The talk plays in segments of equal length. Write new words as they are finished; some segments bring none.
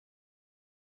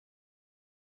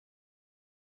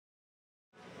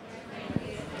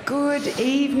Good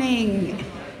evening,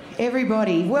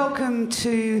 everybody. Welcome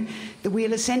to the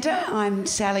Wheeler Centre. I'm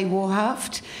Sally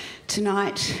Warhaft.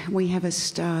 Tonight we have a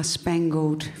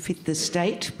star-spangled Fifth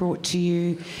Estate brought to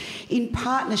you in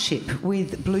partnership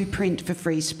with Blueprint for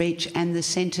Free Speech and the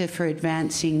Centre for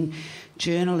Advancing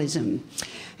Journalism.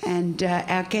 And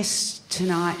our guests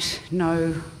tonight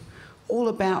know all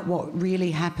about what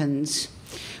really happens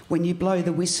when you blow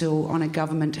the whistle on a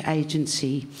government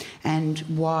agency and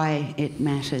why it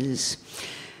matters.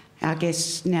 Our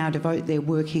guests now devote their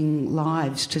working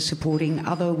lives to supporting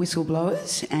other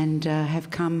whistleblowers and have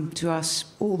come to us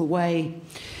all the way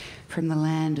from the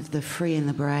land of the free and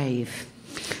the brave.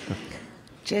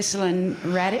 Jesselyn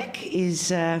Radack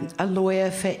is a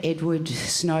lawyer for Edward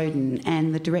Snowden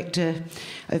and the Director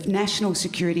of National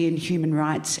Security and Human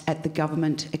Rights at the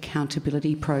Government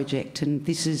Accountability Project, and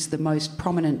this is the most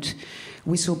prominent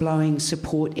whistleblowing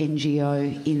support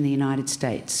NGO in the United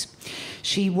States.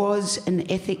 She was an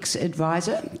ethics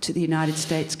advisor to the United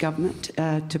States Government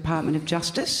Department of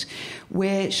Justice,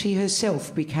 where she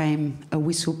herself became a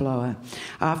whistleblower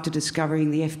after discovering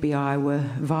the FBI were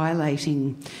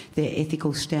violating their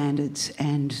ethical standards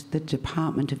and the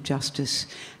Department of Justice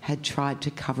had tried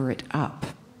to cover it up.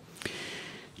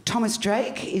 Thomas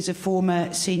Drake is a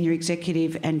former senior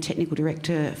executive and technical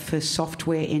director for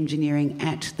software engineering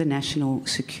at the National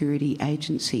Security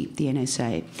Agency, the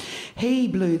NSA. He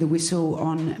blew the whistle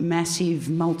on massive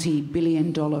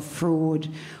multi-billion-dollar fraud,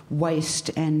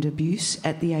 waste and abuse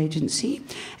at the agency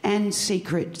and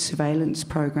secret surveillance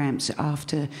programs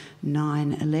after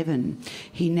 9/11.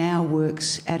 He now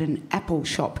works at an Apple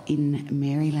shop in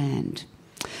Maryland.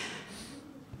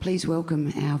 Please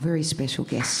welcome our very special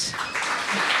guests.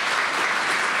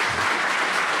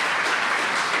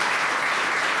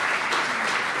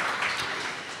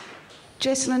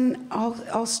 Jesselyn,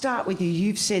 I'll start with you.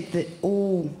 You've said that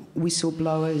all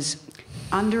whistleblowers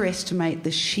underestimate the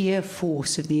sheer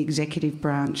force of the executive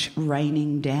branch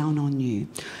raining down on you.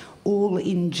 All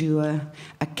endure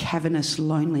a cavernous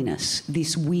loneliness,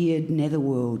 this weird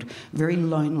netherworld, very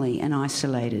lonely and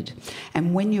isolated.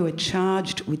 And when you are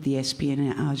charged with the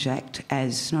Espionage Act,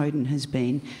 as Snowden has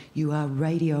been, you are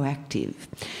radioactive.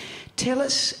 Tell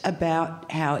us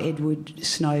about how Edward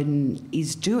Snowden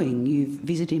is doing. You've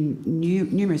visited him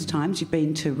numerous times. You've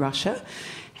been to Russia.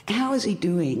 How is he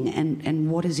doing and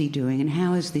what is he doing and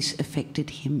how has this affected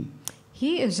him?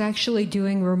 He is actually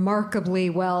doing remarkably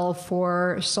well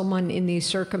for someone in these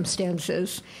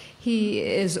circumstances. He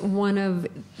is one of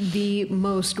the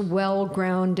most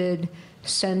well-grounded,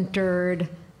 centered,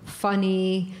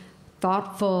 funny,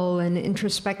 thoughtful, and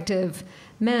introspective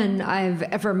men I've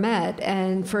ever met,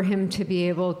 and for him to be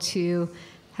able to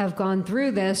have gone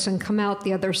through this and come out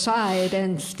the other side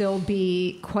and still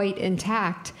be quite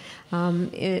intact,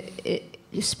 it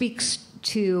speaks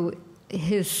to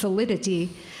his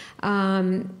solidity.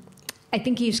 I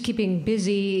think he's keeping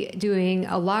busy doing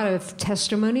a lot of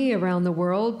testimony around the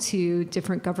world to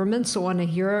different governments that want to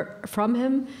hear from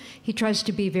him. He tries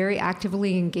to be very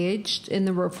actively engaged in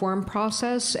the reform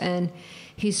process, and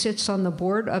he sits on the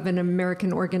board of an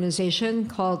American organization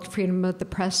called Freedom of the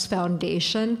Press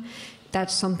Foundation.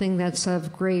 That's something that's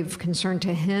of grave concern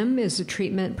to him, is the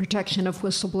treatment, protection of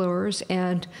whistleblowers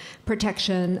and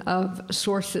protection of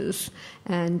sources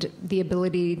and the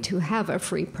ability to have a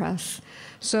free press.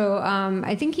 So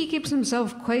I think he keeps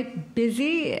himself quite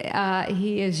busy.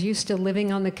 He is used to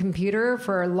living on the computer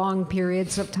for long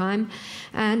periods of time.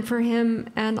 And for him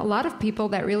and a lot of people,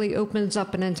 that really opens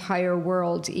up an entire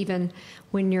world, even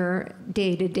when your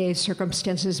day-to-day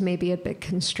circumstances may be a bit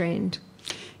constrained.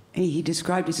 He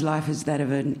described his life as that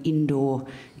of an indoor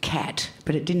cat,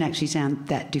 but it didn't actually sound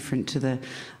that different to the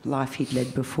life he'd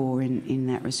led before in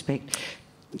that respect.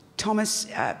 Thomas,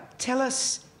 tell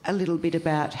us a little bit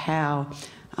about how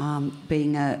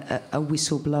being a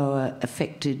whistleblower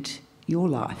affected your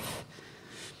life.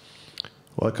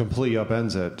 Well, it completely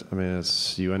upends it. I mean,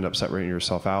 you end up separating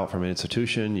yourself out from an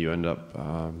institution. You end up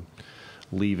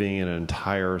leaving an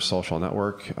entire social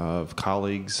network of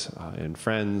colleagues and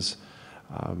friends,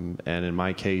 and in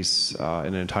my case,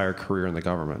 an entire career in the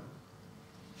government.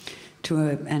 To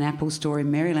an Apple store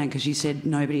in Maryland, because you said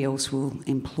nobody else will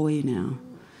employ you now.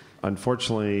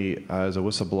 Unfortunately, as a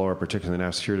whistleblower, particularly in the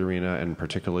national security arena, and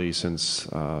particularly since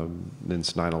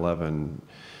 9/11,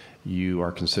 you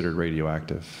are considered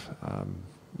radioactive.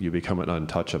 You become an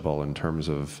untouchable in terms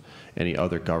of any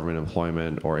other government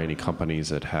employment or any companies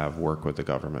that have worked with the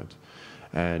government.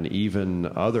 And even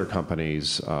other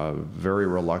companies are very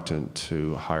reluctant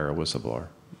to hire a whistleblower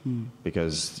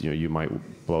because you might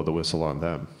blow the whistle on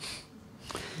them.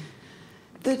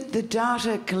 The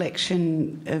data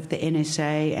collection of the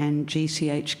NSA and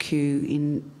GCHQ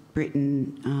in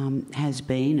Britain has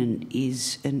been and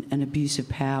is an abuse of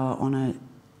power on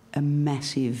a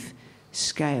massive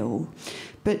scale.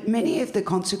 But many of the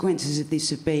consequences of this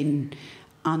have been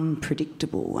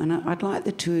unpredictable. And I'd like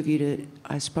the two of you to,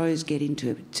 I suppose, get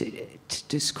into to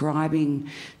describing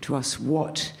to us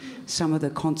what some of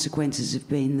the consequences have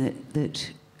been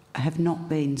that have not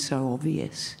been so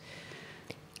obvious.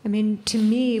 I mean, to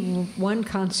me, one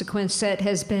consequence that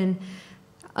has been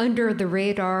under the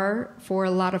radar for a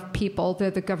lot of people,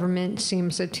 though the government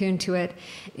seems attuned to it,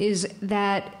 is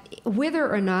that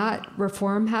whether or not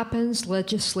reform happens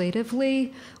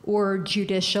legislatively or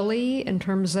judicially in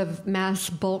terms of mass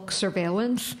bulk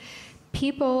surveillance,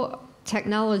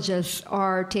 technologists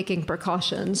are taking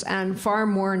precautions, and far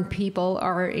more people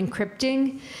are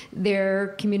encrypting their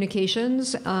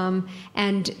communications,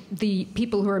 and the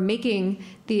people who are making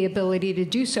the ability to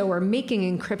do so are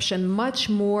making encryption much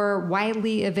more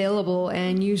widely available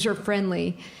and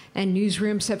user-friendly. And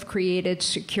newsrooms have created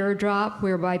Secure Drop,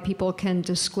 whereby people can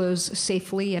disclose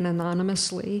safely and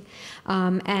anonymously.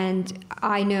 And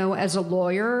I know as a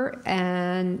lawyer,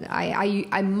 and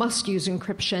I must use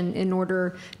encryption in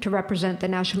order to represent the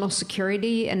national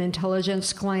security and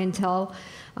intelligence clientele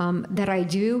that I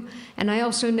do. And I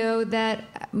also know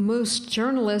that most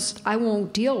journalists I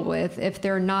won't deal with if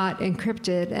they're not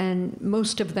encrypted, and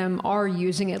most of them are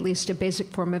using at least a basic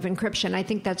form of encryption. I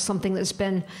think that's something that's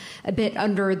been a bit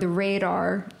under the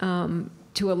radar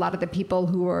to a lot of the people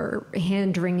who are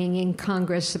hand-wringing in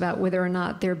Congress about whether or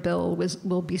not their bill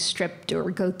will be stripped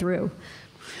or go through.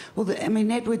 Well, I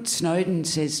mean, Edward Snowden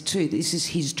says too, this is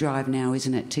his drive now,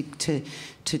 isn't it,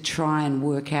 to try and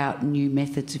work out new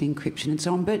methods of encryption and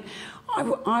so on. But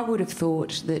I would have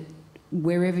thought that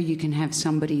wherever you can have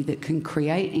somebody that can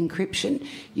create encryption,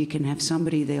 you can have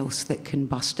somebody else that can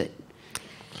bust it.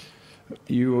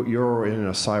 You're in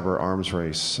a cyber arms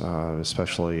race,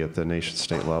 especially at the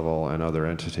nation-state level and other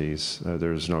entities.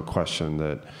 There's no question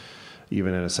that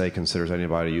even NSA considers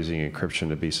anybody using encryption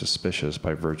to be suspicious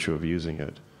by virtue of using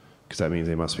it, because that means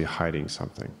they must be hiding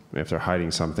something. And if they're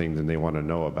hiding something, then they want to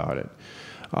know about it.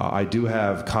 I do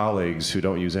have colleagues who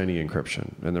don't use any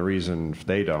encryption, and the reason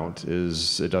they don't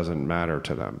is it doesn't matter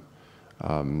to them.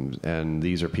 And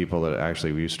these are people that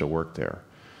actually used to work there.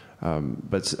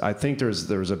 But I think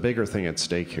there's a bigger thing at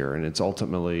stake here, and it's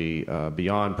ultimately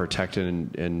beyond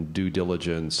protecting and due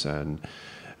diligence and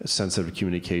sensitive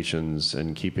communications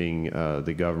and keeping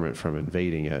the government from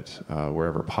invading it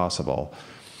wherever possible.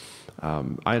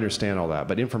 I understand all that,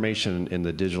 but information in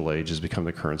the digital age has become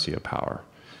the currency of power.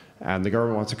 And the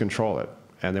government wants to control it,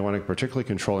 and they want to particularly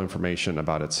control information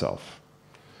about itself.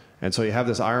 And so you have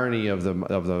this irony of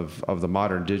the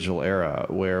modern digital era,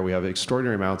 where we have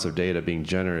extraordinary amounts of data being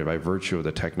generated by virtue of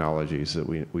the technologies that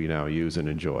we now use and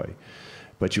enjoy.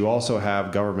 But you also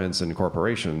have governments and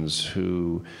corporations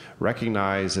who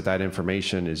recognize that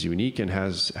information is unique and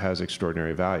has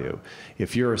extraordinary value.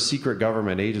 If you're a secret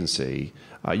government agency,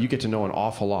 you get to know an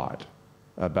awful lot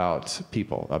about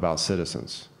people, about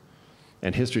citizens.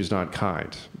 And history is not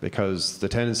kind, because the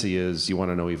tendency is you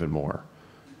want to know even more.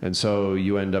 And so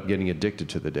you end up getting addicted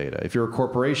to the data. If you're a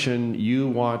corporation, you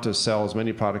want to sell as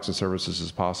many products and services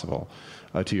as possible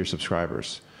to your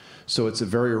subscribers. So it's a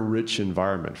very rich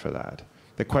environment for that.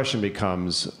 The question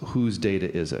becomes, whose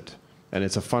data is it? And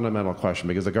it's a fundamental question,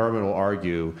 because the government will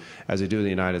argue, as they do in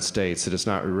the United States, that it's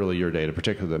not really your data,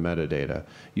 particularly the metadata.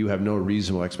 You have no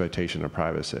reasonable expectation of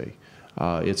privacy.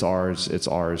 It's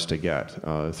ours to get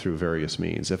through various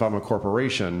means. If I'm a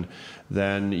corporation,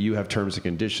 then you have terms and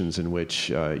conditions in which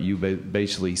you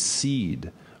basically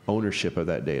cede ownership of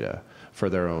that data for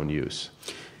their own use.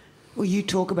 Well, you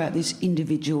talk about this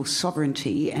individual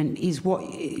sovereignty, and is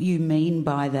what you mean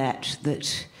by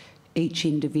that each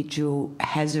individual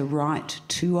has a right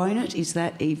to own it? Is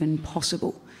that even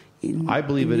possible? I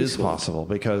believe it is possible,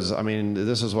 because, I mean,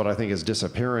 this is what I think is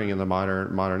disappearing in the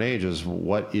modern age, is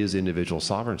what is individual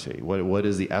sovereignty? What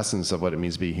is the essence of what it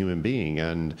means to be a human being?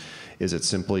 And is it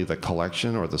simply the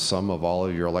collection or the sum of all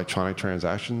of your electronic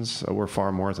transactions? We're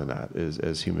far more than that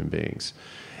as human beings.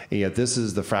 And yet this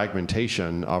is the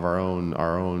fragmentation of our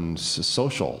own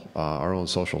social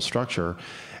structure.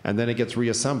 And then it gets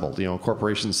reassembled.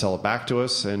 Corporations sell it back to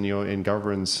us, and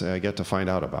governments get to find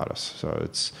out about us. So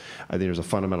I think there's a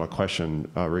fundamental question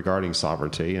regarding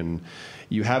sovereignty, and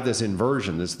you have this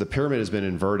inversion. The pyramid has been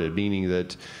inverted, meaning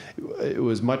that it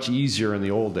was much easier in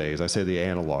the old days. I say the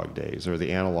analog days, or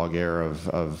the analog era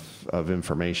of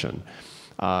information,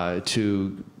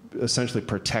 to essentially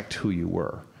protect who you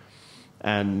were.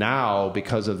 And now,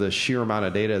 because of the sheer amount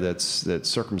of data that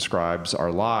circumscribes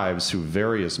our lives through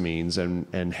various means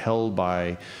and held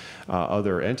by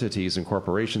other entities and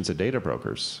corporations and data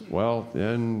brokers, well,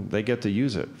 then they get to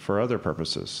use it for other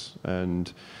purposes.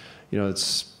 And,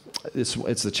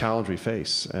 it's the challenge we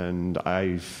face. And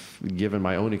I've, given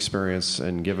my own experience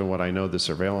and given what I know the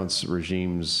surveillance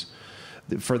regimes,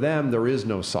 for them, there is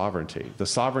no sovereignty. The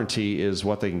sovereignty is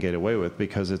what they can get away with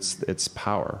because it's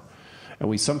power. And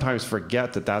we sometimes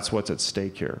forget that that's what's at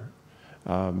stake here.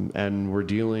 And we're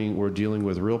dealing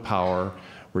with real power.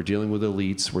 We're dealing with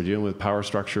elites. We're dealing with power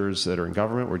structures that are in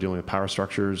government. We're dealing with power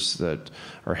structures that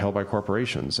are held by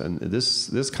corporations. And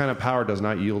this kind of power does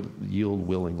not yield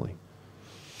willingly.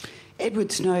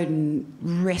 Edward Snowden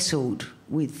wrestled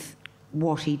with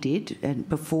what he did and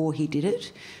before he did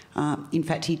it. In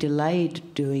fact, he delayed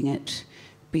doing it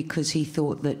because he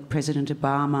thought that President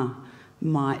Obama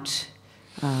might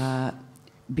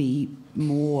be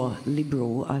more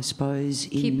liberal, I suppose.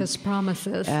 Keep his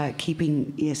promises.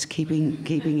 Keeping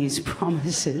his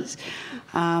promises.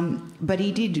 But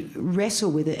he did wrestle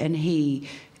with it, and he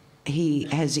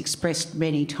has expressed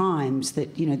many times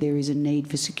that there is a need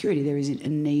for security, there is a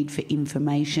need for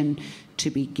information to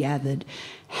be gathered.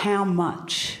 How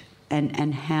much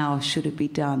and how should it be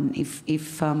done? If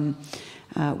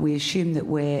we assume that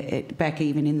we're back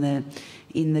even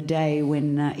in the day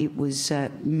when it was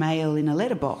mail in a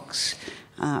letterbox,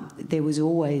 there was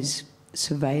always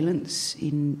surveillance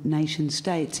in nation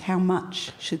states. How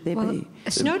much should there be?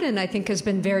 Snowden, I think, has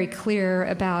been very clear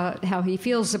about how he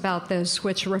feels about this,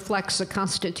 which reflects a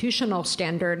constitutional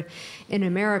standard in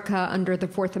America under the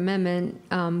Fourth Amendment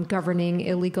governing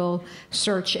illegal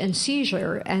search and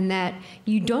seizure, and that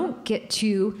you don't get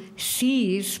to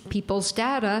seize people's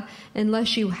data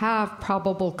unless you have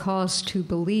probable cause to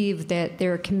believe that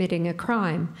they're committing a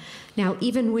crime. Now,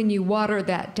 even when you water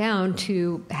that down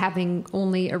to having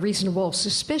only a reasonable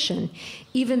suspicion,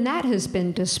 even that has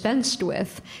been dispensed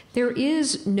with. There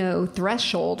is no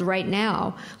threshold right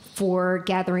now for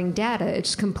gathering data.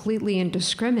 It's completely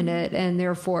indiscriminate, and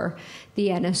therefore the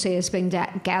NSA has been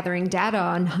gathering data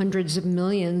on hundreds of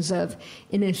millions of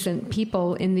innocent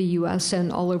people in the U.S.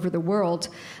 and all over the world.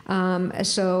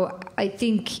 So I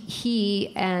think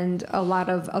he and a lot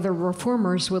of other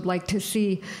reformers would like to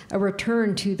see a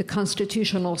return to the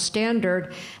constitutional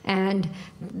standard and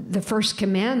the first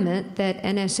commandment that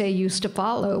NSA used to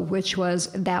follow, which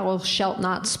was, "Thou shalt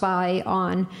not spy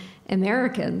on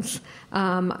Americans,"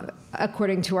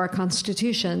 according to our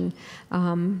Constitution.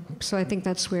 So I think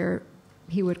that's where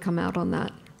he would come out on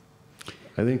that.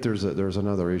 I think there's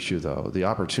another issue, though. The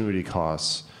opportunity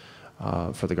costs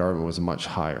for the government was much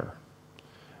higher.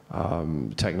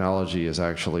 Technology has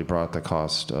actually brought the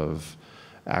cost of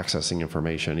accessing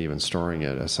information, even storing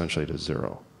it, essentially to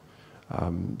zero.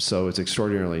 So it's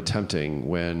extraordinarily tempting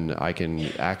when I can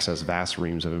access vast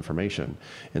reams of information.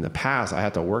 In the past, I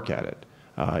had to work at it.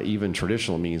 Even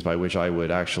traditional means by which I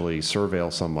would actually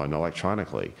surveil someone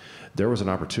electronically, there was an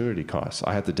opportunity cost.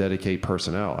 I had to dedicate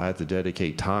personnel. I had to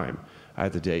dedicate time. I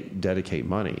had to dedicate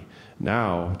money.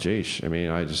 Now, geez, I mean,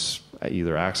 I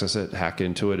either access it, hack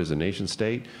into it as a nation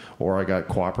state, or I got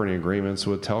cooperating agreements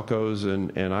with telcos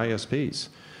and ISPs.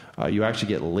 You actually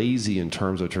get lazy in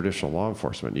terms of traditional law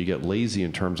enforcement. You get lazy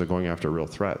in terms of going after real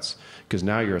threats, because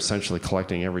now you're essentially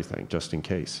collecting everything just in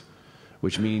case,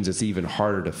 which means it's even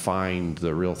harder to find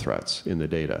the real threats in the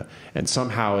data. And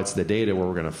somehow it's the data where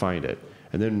we're going to find it.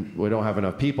 And then we don't have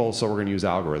enough people, so we're going to use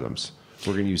algorithms.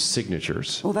 We're going to use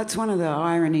signatures. Well, that's one of the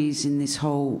ironies in this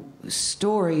whole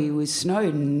story with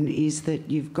Snowden, is that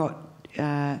you've got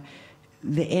the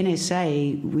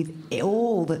NSA, with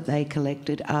all that they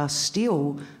collected, are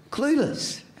still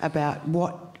clueless about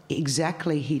what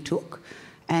exactly he took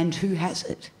and who has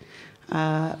it.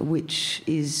 Which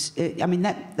is, I mean,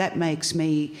 that makes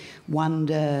me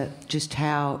wonder just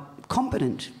how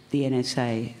competent the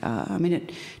NSA are. I mean,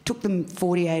 it took them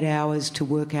 48 hours to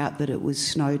work out that it was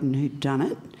Snowden who'd done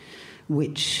it,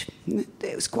 which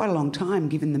it was quite a long time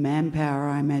given the manpower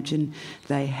I imagine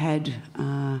they had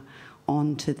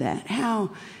onto that. How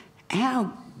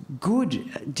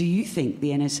good do you think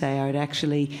the NSA are at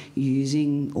actually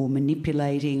using or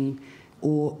manipulating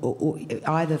or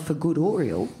either for good or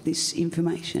ill, this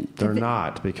information? They're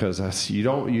not, because you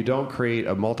don't create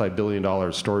a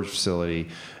multi-billion-dollar storage facility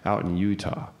out in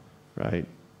Utah, right?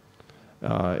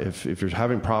 If you're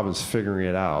having problems figuring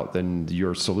it out, then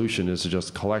your solution is to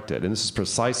just collect it. And this is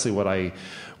precisely what I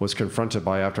was confronted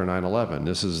by after 9/11.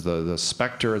 This is the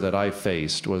specter that I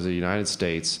faced, was the United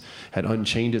States had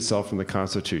unchained itself from the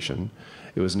Constitution,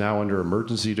 It was now under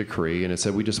emergency decree, and it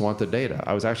said, we just want the data.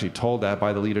 I was actually told that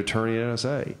by the lead attorney at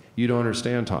NSA. You don't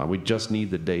understand, Tom. We just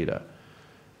need the data.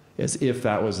 As if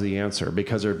that was the answer,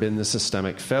 because there had been this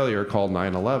systemic failure called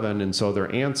 9/11, and so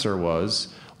their answer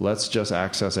was, let's just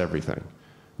access everything,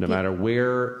 no matter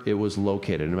where it was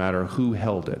located, no matter who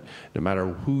held it, no matter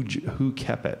who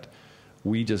kept it.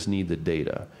 We just need the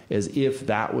data, as if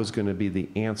that was going to be the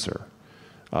answer.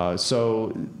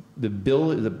 So the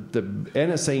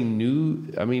NSA knew.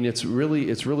 I mean, it's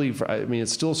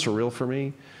still surreal for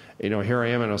me. You know, here I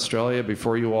am in Australia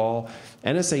before you all.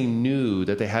 NSA knew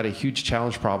that they had a huge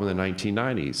challenge problem in the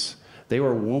 1990s. They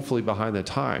were woefully behind the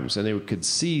times, and they could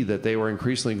see that they were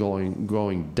increasingly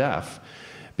going deaf,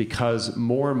 because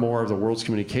more and more of the world's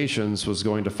communications was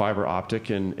going to fiber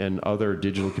optic and other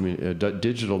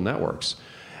digital networks.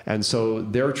 And so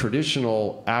their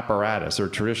traditional apparatus, their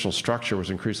traditional structure was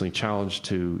increasingly challenged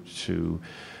to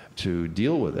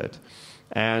deal with it.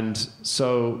 And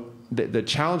so the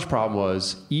challenge problem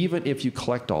was, even if you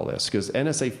collect all this, because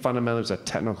NSA fundamentally is a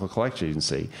technical collection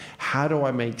agency, how do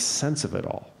I make sense of it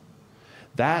all?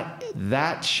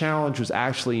 That challenge was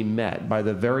actually met by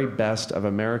the very best of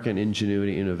American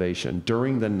ingenuity and innovation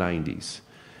during the 90s.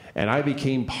 And I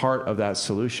became part of that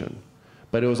solution.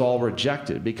 But it was all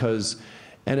rejected, because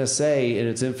NSA, in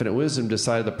its infinite wisdom,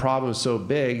 decided the problem is so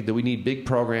big that we need big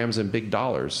programs and big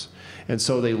dollars. And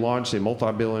so they launched a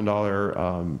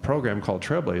multi-billion-dollar program called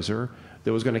Trailblazer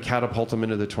that was going to catapult them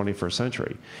into the 21st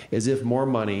century, as if more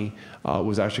money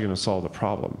was actually going to solve the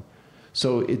problem.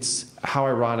 So it's, how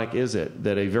ironic is it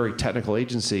that a very technical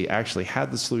agency actually had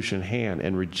the solution in hand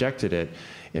and rejected it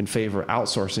in favor of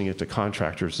outsourcing it to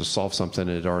contractors to solve something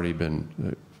that had already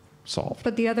been solved.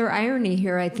 But the other irony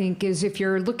here, I think, is if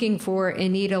you're looking for a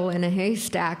needle in a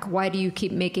haystack, why do you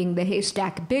keep making the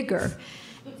haystack bigger?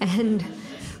 And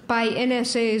by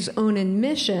NSA's own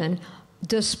admission,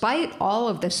 despite all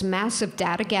of this massive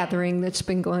data gathering that's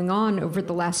been going on over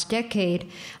the last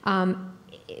decade,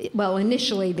 well,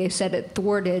 initially they said it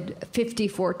thwarted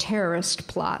 54 terrorist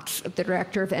plots. The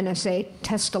director of NSA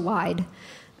testified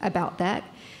about that.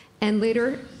 And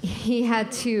later he had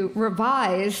to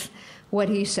revise what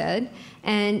he said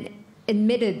and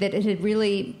admitted that it had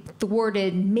really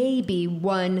thwarted maybe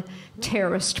one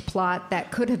terrorist plot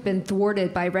that could have been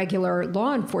thwarted by regular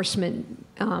law enforcement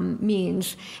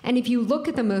means. And if you look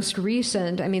at the most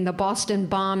recent, I mean, the Boston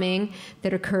bombing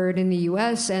that occurred in the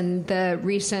U.S. and the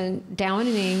recent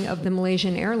downing of the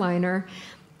Malaysian airliner,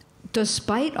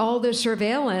 despite all the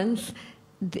surveillance,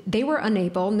 they were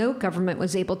unable, no government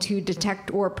was able to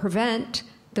detect or prevent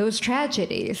those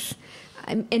tragedies.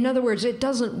 In other words, it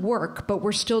doesn't work, but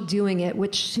we're still doing it,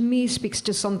 which to me speaks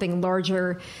to something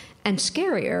larger and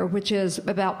scarier, which is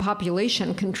about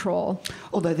population control.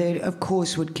 Although they, of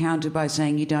course, would counter by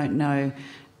saying you don't know,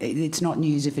 it's not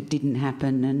news if it didn't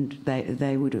happen, and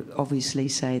they would obviously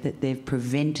say that they've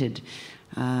prevented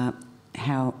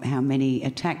how many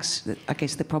attacks. I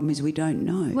guess the problem is we don't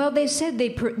know. Well, they said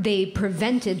they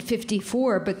prevented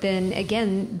 54, but then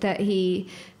again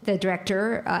the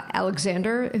director,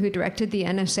 Alexander, who directed the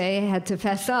NSA, had to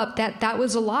fess up that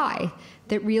was a lie,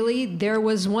 that really there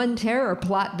was one terror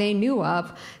plot they knew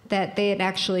of that they had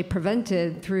actually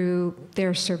prevented through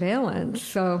their surveillance.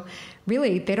 So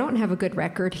really, they don't have a good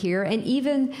record here. And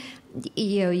even,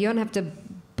 you don't have to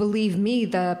believe me,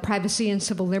 the Privacy and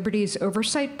Civil Liberties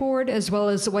Oversight Board, as well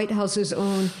as the White House's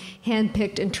own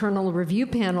hand-picked internal review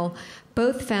panel,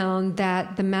 both found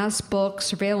that the mass bulk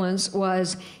surveillance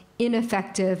was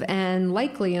ineffective and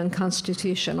likely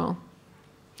unconstitutional.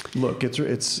 Look,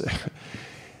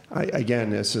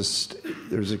 again, it's just,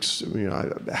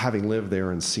 having lived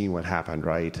there and seen what happened,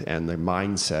 right? And the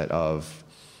mindset of,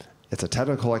 it's a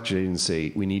technical collection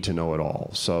agency, we need to know it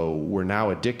all. So we're now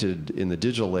addicted in the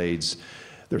digital age.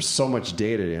 There's so much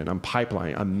data in, I'm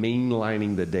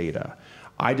mainlining the data.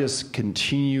 I just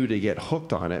continue to get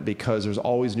hooked on it because there's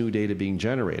always new data being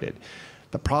generated.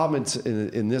 The problem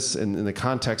in the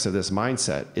context of this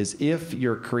mindset is, if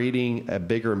you're creating a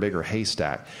bigger and bigger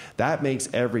haystack, that makes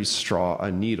every straw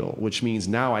a needle, which means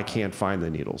now I can't find the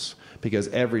needles because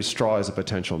every straw is a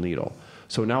potential needle.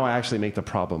 So now I actually make the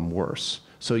problem worse.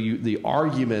 So the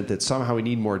argument that somehow we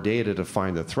need more data to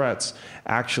find the threats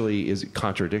actually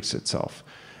contradicts itself.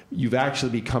 You've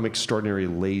actually become extraordinarily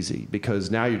lazy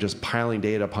because now you're just piling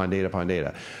data upon data upon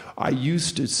data. I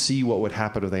used to see what would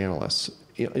happen with analysts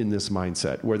in this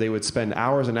mindset, where they would spend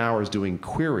hours and hours doing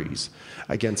queries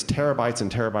against terabytes and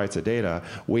terabytes of data,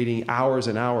 waiting hours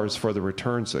and hours for the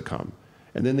returns to come.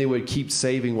 And then they would keep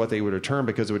saving what they would return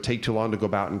because it would take too long to go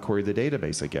out and query the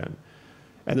database again.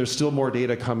 And there's still more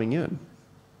data coming in.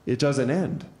 It doesn't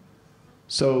end.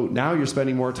 So now you're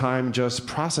spending more time just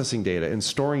processing data and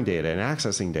storing data and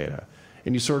accessing data.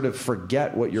 And you sort of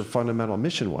forget what your fundamental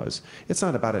mission was. It's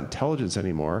not about intelligence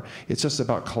anymore. It's just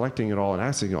about collecting it all and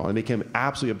accessing it all. And they became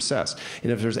absolutely obsessed.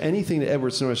 And if there's anything that Edward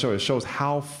Snowden showed, it shows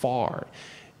how far,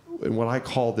 in what I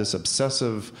call this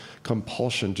obsessive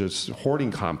compulsion, just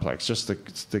hoarding complex, just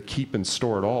to keep and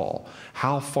store it all,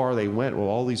 how far they went with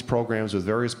all these programs with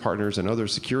various partners and other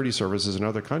security services in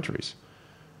other countries,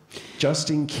 just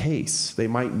in case they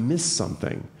might miss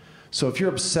something. So if you're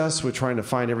obsessed with trying to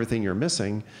find everything you're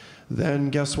missing, then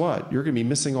guess what? You're going to be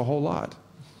missing a whole lot.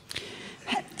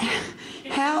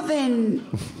 How then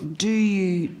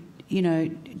do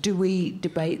do we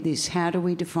debate this? How do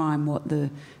we define what the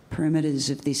perimeters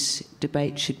of this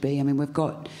debate should be? I mean,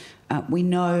 we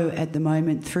know at the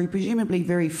moment, through presumably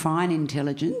very fine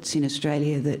intelligence in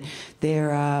Australia, that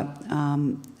there are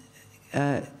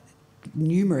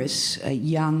numerous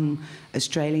young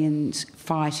Australians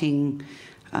fighting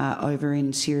over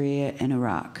in Syria and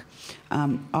Iraq.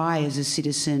 I, as a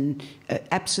citizen,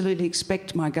 absolutely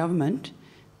expect my government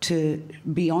to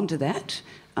be onto that,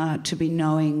 to be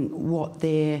knowing what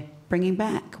they're bringing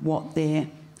back, what they're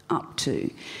up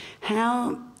to.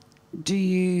 How do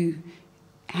you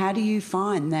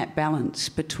find that balance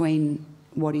between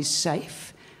what is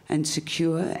safe and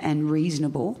secure and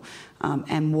reasonable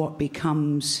and what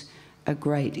becomes a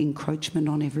great encroachment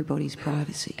on everybody's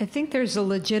privacy? I think there's a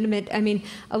legitimate,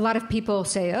 a lot of people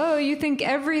say, oh, you think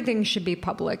everything should be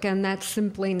public, and that's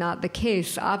simply not the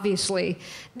case. Obviously,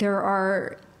 there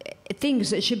are things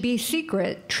that should be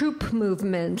secret, troop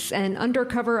movements and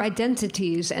undercover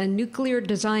identities and nuclear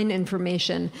design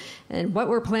information and what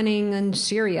we're planning in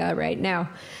Syria right now.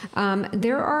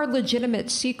 There are legitimate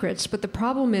secrets, but the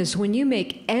problem is when you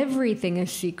make everything a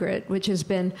secret, which has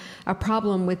been a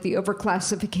problem with the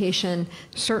overclassification,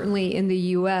 certainly in the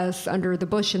U.S. under the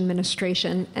Bush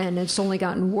administration, and it's only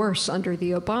gotten worse under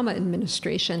the Obama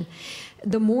administration.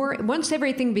 Once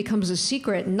everything becomes a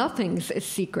secret, nothing's a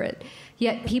secret.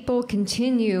 Yet people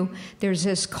continue, there's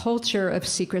this culture of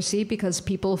secrecy because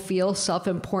people feel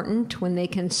self-important when they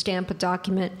can stamp a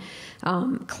document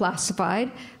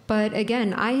classified. But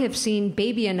again, I have seen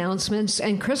baby announcements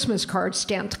and Christmas cards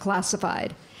stamped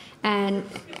classified. And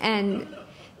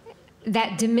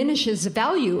that diminishes the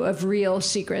value of real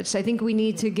secrets. I think we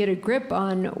need to get a grip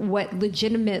on what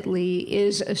legitimately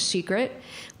is a secret.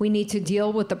 We need to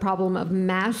deal with the problem of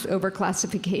mass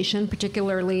overclassification,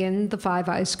 particularly in the Five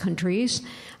Eyes countries.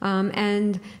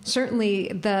 And certainly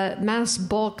the mass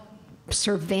bulk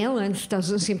surveillance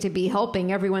doesn't seem to be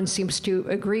helping. Everyone seems to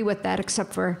agree with that,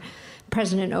 except for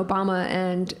President Obama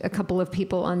and a couple of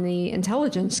people on the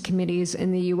intelligence committees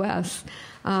in the U.S.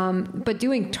 But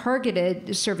doing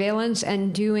targeted surveillance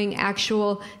and doing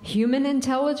actual human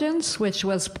intelligence, which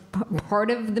was part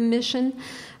of the mission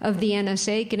of the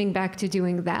NSA, getting back to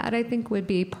doing that, I think would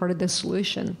be part of the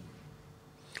solution.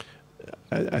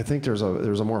 I think there's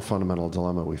a more fundamental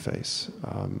dilemma we face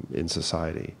in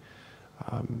society.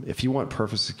 If you want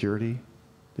perfect security,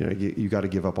 you got to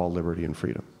give up all liberty and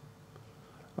freedom.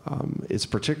 It's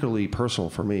particularly personal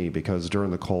for me because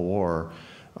during the Cold War,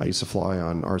 I used to fly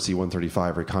on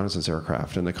RC-135 reconnaissance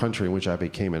aircraft, and the country in which I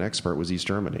became an expert was East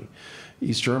Germany.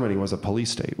 East Germany was a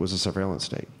police state, was a surveillance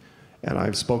state. And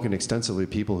I've spoken extensively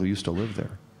to people who used to live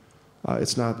there.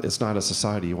 It's not a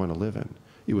society you want to live in.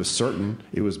 It was certain,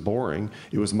 it was boring,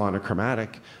 it was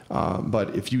monochromatic,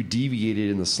 but if you deviated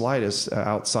in the slightest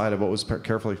outside of what was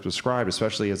carefully prescribed,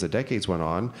 especially as the decades went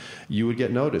on, you would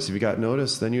get noticed. If you got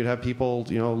noticed, then you'd have people,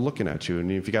 looking at you.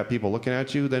 And if you got people looking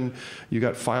at you, then you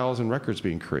got files and records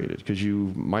being created because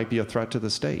you might be a threat to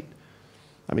the state.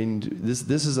 I mean,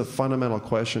 this is a fundamental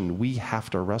question we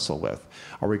have to wrestle with.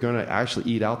 Are we going to actually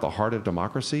eat out the heart of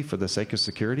democracy for the sake of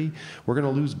security? We're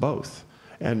going to lose both.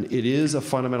 And it is a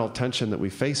fundamental tension that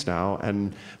we face now,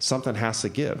 and something has to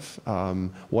give.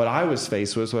 What I was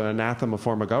faced with an anathema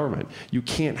form of government. You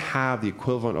can't have the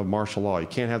equivalent of martial law. You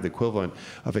can't have the equivalent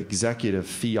of executive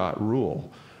fiat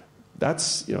rule.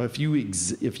 That's, if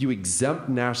you exempt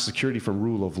national security from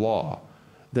rule of law,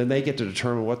 then they get to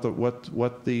determine what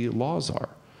the laws are.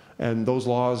 And those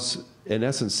laws, in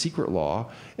essence, secret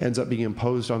law, ends up being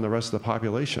imposed on the rest of the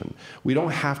population. We don't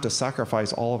have to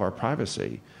sacrifice all of our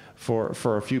privacy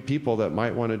for a few people that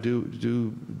might want to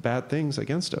do bad things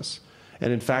against us.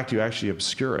 And in fact, you actually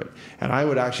obscure it. And I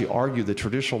would actually argue that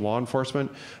traditional law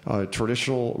enforcement,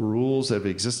 traditional rules that have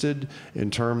existed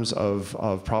in terms of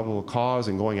probable cause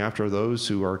and going after those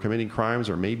who are committing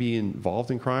crimes or maybe involved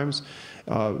in crimes,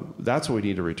 that's what we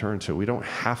need to return to. We don't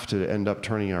have to end up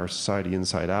turning our society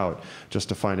inside out just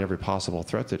to find every possible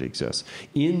threat that exists.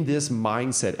 In this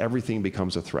mindset, everything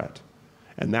becomes a threat.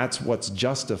 And that's what's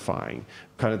justifying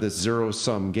kind of this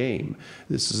zero-sum game.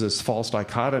 This is this false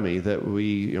dichotomy that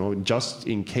we, just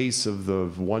in case of the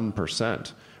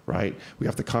 1%, right, we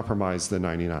have to compromise the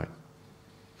 99.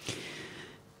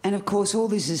 And of course, all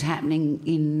this is happening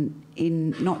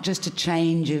in not just a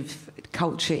change of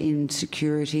culture in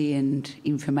security and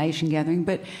information gathering,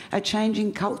 but a change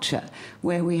in culture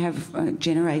where we have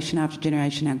generation after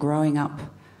generation now growing up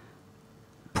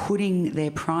putting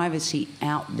their privacy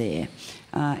out there,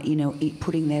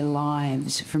 putting their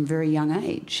lives from very young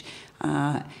age.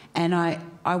 And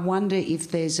I wonder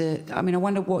if there's I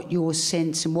wonder what your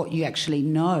sense and what you actually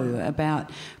know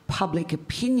about public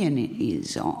opinion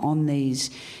is on these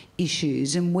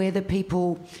issues, and whether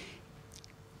people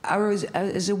are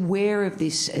as aware of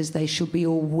this as they should be,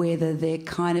 or whether they're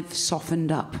kind of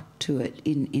softened up to it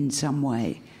in some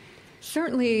way.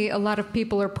 Certainly, a lot of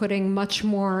people are putting much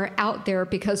more out there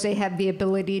because they have the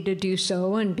ability to do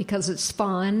so, and because it's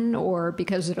fun, or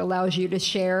because it allows you to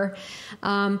share.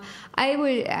 When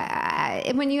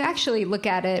you actually look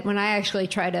at it, when I actually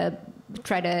try to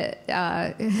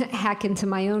hack into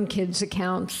my own kids'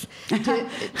 accounts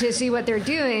to see what they're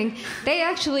doing, they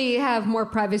actually have more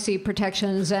privacy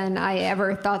protections than I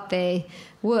ever thought they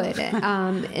would.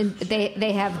 And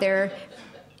they have their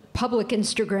public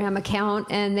Instagram account,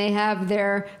 and they have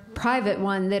their private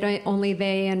one that only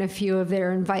they and a few of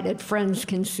their invited friends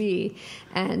can see,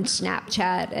 and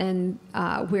Snapchat, and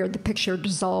where the picture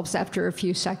dissolves after a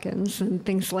few seconds and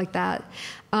things like that.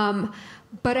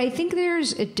 But I think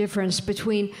there's a difference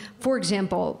between, for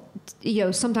example,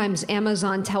 sometimes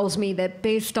Amazon tells me that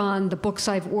based on the books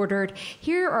I've ordered,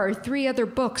 here are 3 other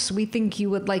books we think you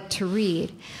would like to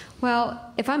read.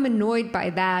 Well, if I'm annoyed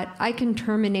by that, I can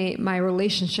terminate my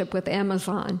relationship with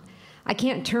Amazon. I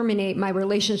can't terminate my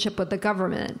relationship with the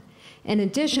government. And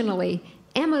additionally,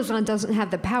 Amazon doesn't have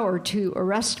the power to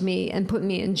arrest me and put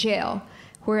me in jail,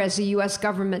 whereas the U.S.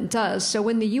 government does. So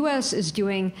when the U.S. is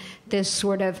doing this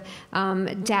sort of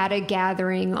data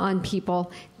gathering on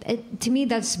people, to me,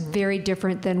 that's very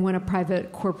different than when a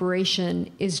private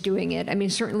corporation is doing it. I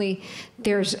mean, certainly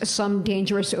there's some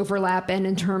dangerous overlap, and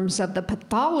in terms of the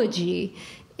pathology,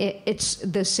 it's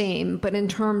the same. But in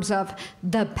terms of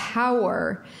the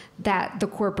power that the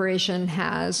corporation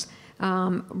has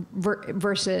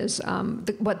versus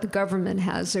what the government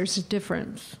has, there's a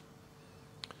difference.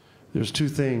 There's 2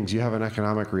 things. You have an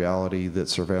economic reality that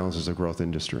surveillance is a growth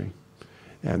industry.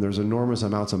 And there's enormous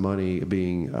amounts of money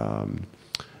being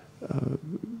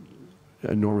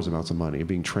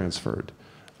transferred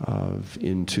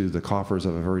into the coffers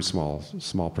of a very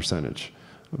small percentage.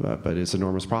 But it's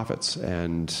enormous profits.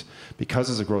 And because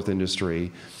it's a growth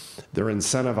industry, they're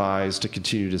incentivized to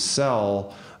continue to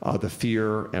sell the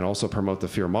fear and also promote the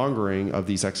fear-mongering of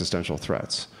these existential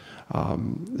threats.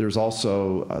 There's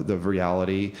also the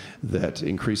reality that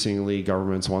increasingly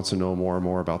governments want to know more and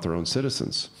more about their own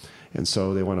citizens. And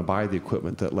so they want to buy the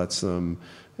equipment that lets them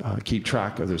keep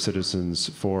track of their citizens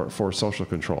for social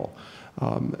control.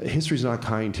 History's not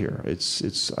kind here. I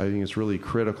think it's really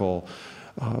critical,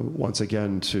 once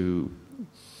again, to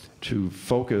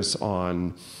focus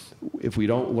on, if we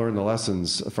don't learn the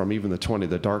lessons from even the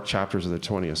dark chapters of the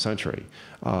 20th century,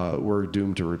 we're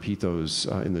doomed to repeat those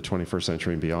in the 21st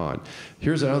century and beyond.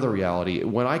 Here's another reality.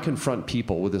 When I confront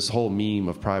people with this whole meme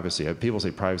of privacy, people say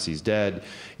privacy's dead,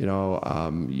 you don't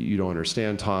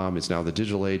understand, Tom, it's now the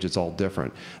digital age, it's all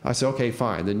different. I say, okay,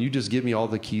 fine, then you just give me all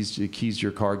the keys to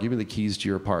your car, give me the keys to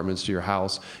your apartments, to your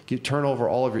house, turn over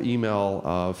all of your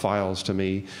email files to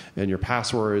me, and your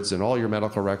passwords, and all your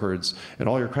medical records, and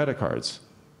all your credit cards.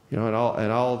 And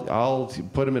I'll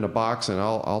put them in a box, and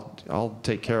I'll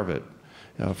take care of it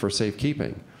for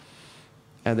safekeeping.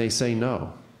 And they say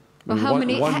no. Well, how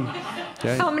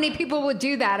many people would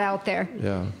do that out there?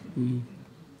 Yeah,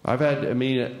 I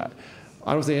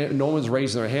don't think no one's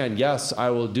raising their hand. Yes,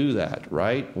 I will do that.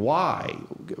 Right? Why?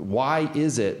 Why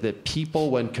is it that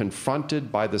people, when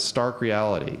confronted by the stark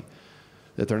reality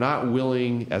that they're not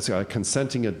willing, as a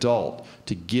consenting adult,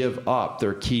 to give up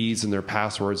their keys and their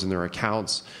passwords and their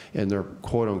accounts and their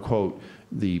quote-unquote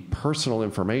the personal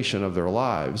information of their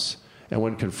lives, and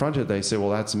when confronted, they say, well,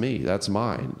 that's me, that's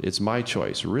mine, it's my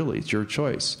choice. Really, it's your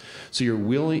choice. So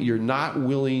you're not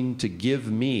willing to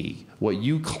give me what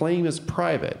you claim is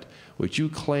private, what you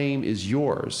claim is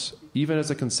yours. Even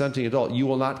as a consenting adult, you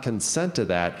will not consent to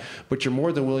that, but you're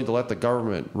more than willing to let the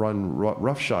government run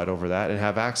roughshod over that and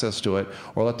have access to it,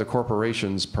 or let the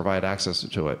corporations provide access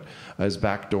to it as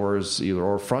back doors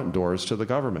or front doors to the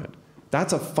government.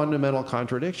 That's a fundamental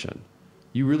contradiction.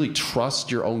 You really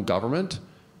trust your own government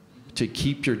to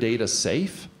keep your data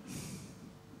safe,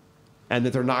 and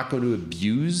that they're not going to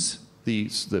abuse the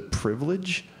the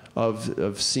privilege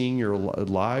of seeing your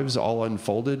lives all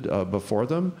unfolded before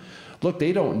them. Look,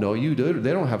 they don't know you.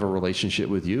 They don't have a relationship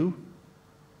with you.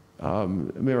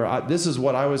 Remember, this is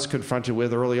what I was confronted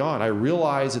with early on. I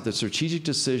realized that the strategic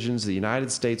decisions the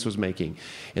United States was making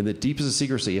in the deepest of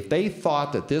secrecy, if they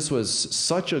thought that this was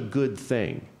such a good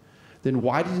thing, then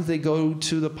why didn't they go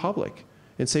to the public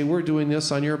and say, we're doing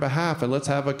this on your behalf, and let's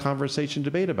have a conversation,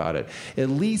 debate about it? At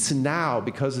least now,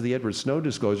 because of the Edward Snowden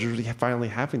disclosures, we're finally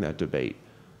having that debate.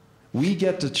 We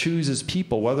get to choose as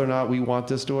people whether or not we want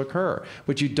this to occur.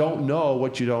 But you don't know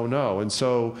what you don't know. And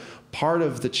so part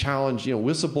of the challenge,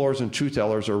 whistleblowers and truth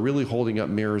tellers are really holding up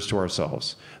mirrors to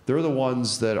ourselves. They're the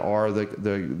ones that are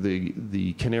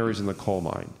the canaries in the coal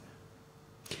mine.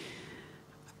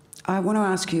 I want to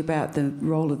ask you about the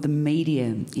role of the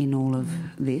media in all of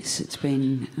this. It's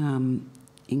been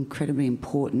incredibly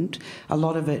important. A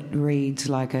lot of it reads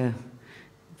like a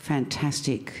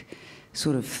fantastic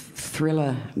sort of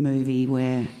thriller movie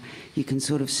where you can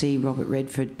sort of see Robert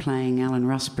Redford playing Alan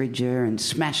Rusbridger and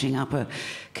smashing up a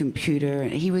computer.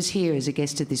 He was here as a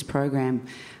guest at this program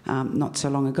not so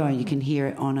long ago. You can hear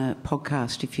it on a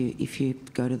podcast if you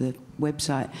go to the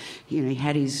website. He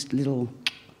had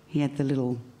the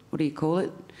little, what do you call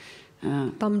it?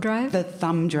 Thumb drive? The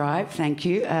thumb drive, thank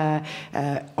you,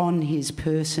 on his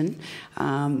person.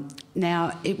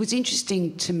 Now, it was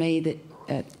interesting to me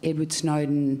that Edward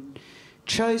Snowden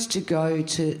chose to go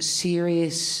to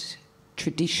serious,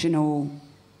 traditional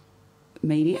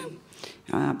media.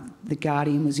 The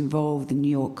Guardian was involved, the New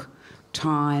York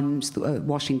Times, the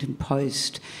Washington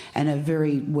Post, and a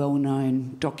very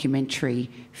well-known documentary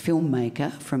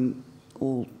filmmaker from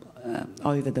all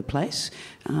over the place.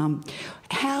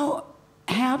 How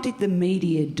did the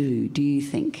media do you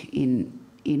think,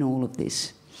 in all of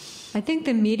this? I think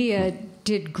the media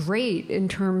did great in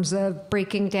terms of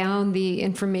breaking down the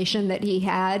information that he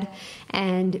had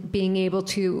and being able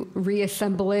to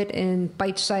reassemble it in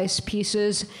bite-sized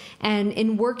pieces, and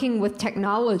in working with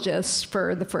technologists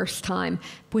for the first time,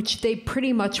 which they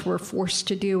pretty much were forced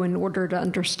to do in order to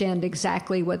understand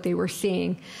exactly what they were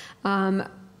seeing.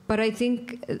 But I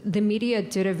think the media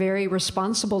did a very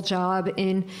responsible job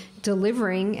in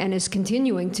delivering, and is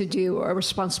continuing to do a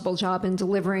responsible job in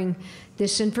delivering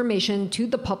this information to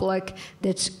the public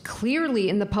that's clearly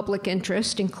in the public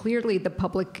interest, and clearly the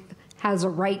public has a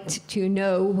right to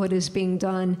know what is being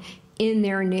done in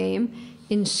their name,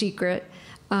 in secret,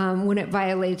 when it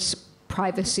violates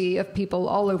privacy of people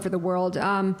all over the world.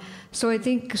 So I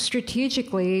think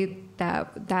strategically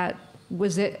that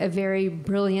was a very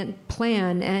brilliant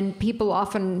plan. And people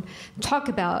often talk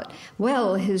about,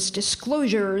 well, his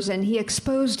disclosures, and he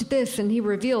exposed this and he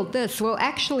revealed this. Well,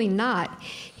 actually not.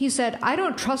 He said, I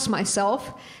don't trust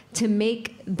myself to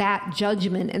make that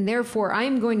judgment, and therefore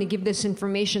I'm going to give this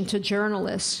information to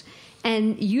journalists.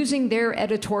 And using their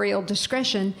editorial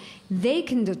discretion, they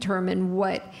can determine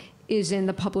what is in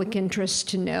the public interest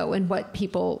to know and what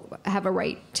people have a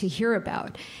right to hear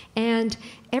about. And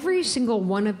every single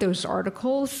one of those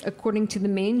articles, according to the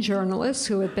main journalists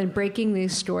who have been breaking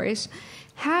these stories,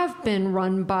 have been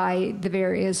run by the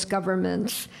various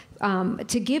governments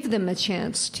to give them a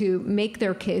chance to make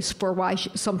their case for why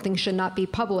something should not be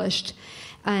published.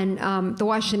 And the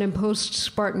Washington Post's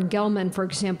Spartan Gelman, for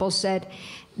example, said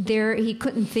he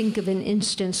couldn't think of an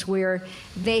instance where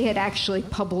they had actually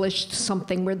published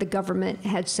something where the government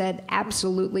had said,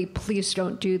 absolutely, please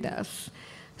don't do this.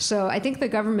 So I think the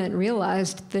government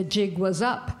realized the jig was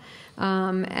up,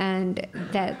 and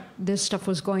that this stuff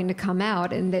was going to come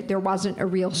out, and that there wasn't a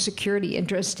real security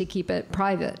interest to keep it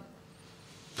private.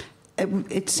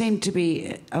 It seemed to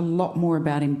be a lot more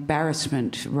about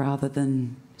embarrassment rather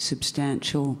than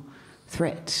substantial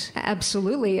threats.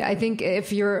 Absolutely. I think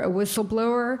if you're a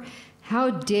whistleblower, how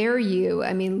dare you?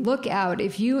 I mean, look out.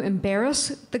 If you embarrass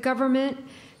the government,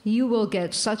 you will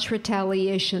get such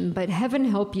retaliation, but heaven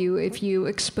help you if you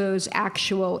expose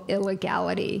actual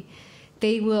illegality.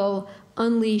 They will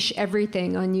unleash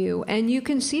everything on you. And you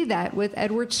can see that with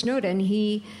Edward Snowden.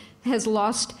 He has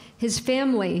lost his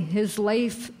family, his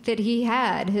life that he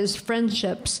had, his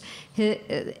friendships,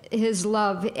 his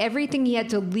love, everything he had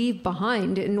to leave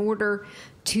behind in order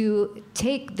to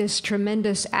take this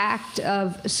tremendous act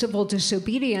of civil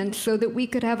disobedience so that we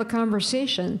could have a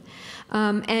conversation.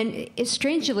 And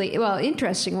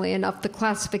interestingly enough, the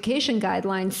classification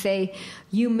guidelines say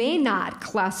you may not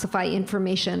classify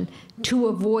information to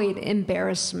avoid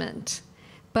embarrassment.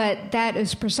 But that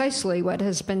is precisely what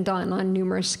has been done on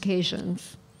numerous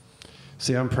occasions.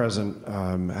 See, I'm present,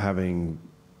 having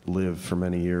lived for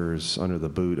many years under the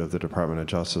boot of the Department of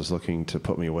Justice, looking to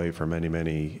put me away for many,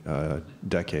 many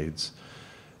decades.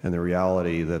 and the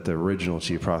reality that the original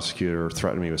chief prosecutor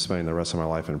threatened me with spending the rest of my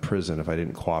life in prison if I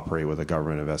didn't cooperate with a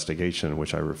government investigation,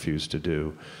 which I refused to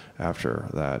do after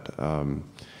that.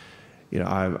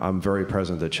 I'm very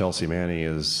present that Chelsea Manning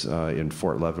is in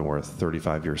Fort Leavenworth,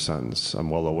 35-year sentence. I'm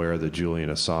well aware that Julian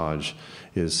Assange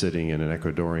is sitting in an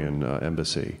Ecuadorian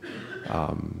embassy.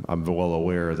 I'm well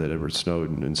aware that Edward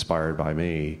Snowden, inspired by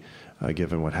me,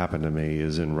 given what happened to me,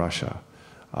 is in Russia.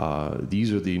 This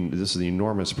is the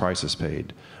enormous prices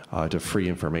paid to free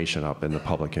information up in the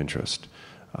public interest,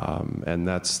 and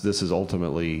this is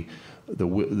ultimately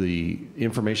the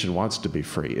information wants to be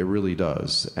free. It really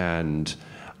does, and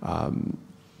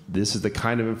this is the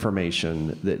kind of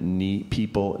information that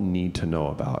people need to know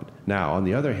about. Now, on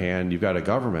the other hand, you've got a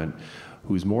government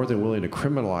who's more than willing to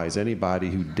criminalize anybody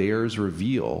who dares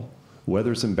reveal,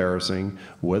 whether it's embarrassing,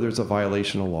 whether it's a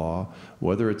violation of law,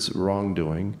 whether it's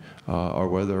wrongdoing, or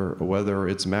whether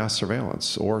it's mass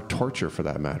surveillance or torture for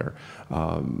that matter.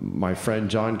 My friend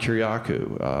John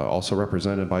Kiriakou, also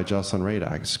represented by Jesselyn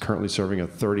Radack, is currently serving a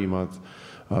 30-month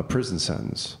prison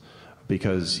sentence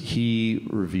because he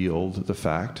revealed the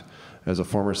fact, as a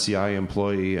former CIA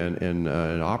employee and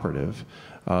an operative,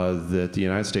 that the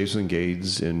United States was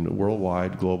engaged in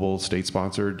worldwide, global,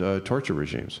 state-sponsored torture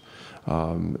regimes.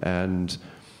 And,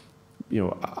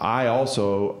 I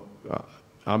also,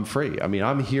 I'm free. I mean,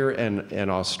 I'm here in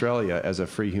Australia as a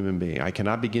free human being. I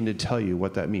cannot begin to tell you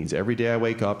what that means. Every day I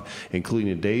wake up, including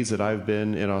the days that I've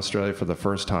been in Australia for the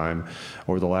first time,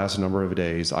 over the last number of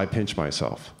days, I pinch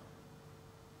myself.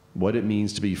 What it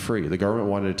means to be free. The government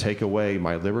wanted to take away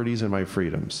my liberties and my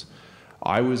freedoms.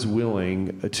 I was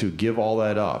willing to give all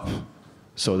that up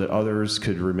so that others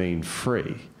could remain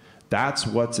free. That's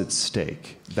what's at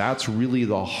stake. That's really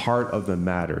the heart of the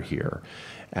matter here.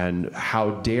 And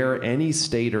how dare any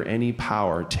state or any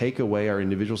power take away our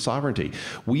individual sovereignty?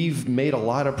 We've made a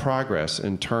lot of progress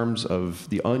in terms of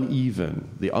the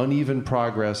uneven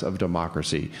progress of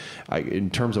democracy. In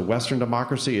terms of Western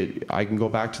democracy, I can go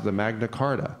back to the Magna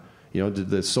Carta,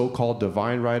 the so-called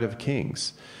divine right of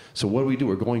kings. So what do?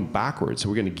 We're going backwards. So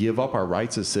we're going to give up our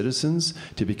rights as citizens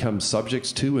to become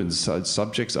subjects to and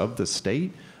subjects of the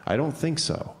state? I don't think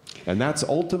so. And that's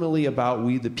ultimately about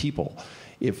we the people.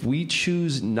 If we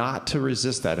choose not to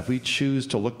resist that, if we choose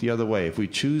to look the other way, if we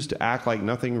choose to act like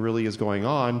nothing really is going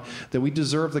on, then we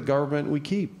deserve the government we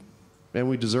keep, and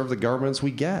we deserve the governments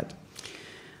we get.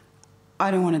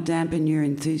 I don't want to dampen your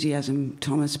enthusiasm,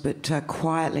 Thomas, but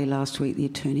quietly last week the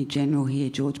Attorney General here,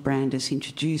 George Brandis,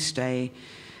 introduced a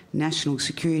national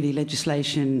security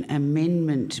legislation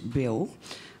amendment bill.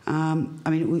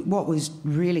 What was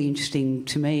really interesting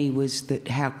to me was that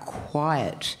how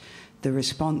quiet the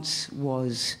response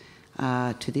was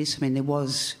to this. There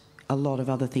was a lot of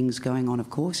other things going on, of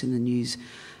course, in the news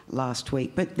last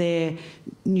week, but they're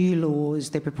new laws,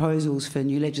 they're proposals for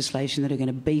new legislation that are going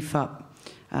to beef up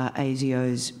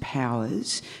ASIO's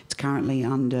powers. It's currently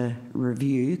under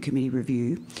review, committee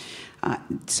review.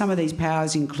 Some of these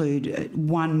powers include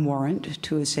one warrant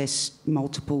to assess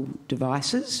multiple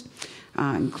devices,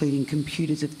 including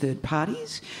computers of third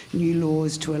parties, new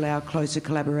laws to allow closer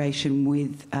collaboration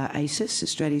with ASIS,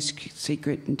 Australia's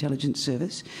Secret Intelligence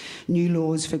Service, new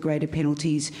laws for greater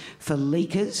penalties for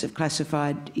leakers of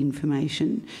classified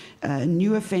information, a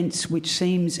new offence which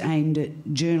seems aimed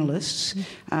at journalists,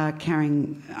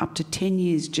 carrying up to 10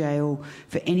 years jail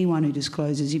for anyone who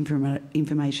discloses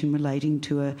information relating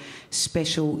to a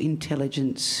special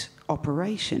intelligence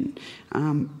operation.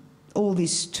 All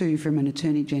this, too, from an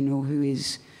Attorney-General who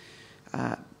is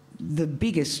the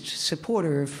biggest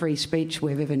supporter of free speech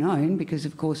we've ever known, because,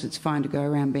 of course, it's fine to go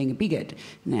around being a bigot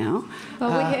now.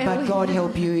 But God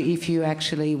help you if you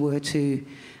actually were to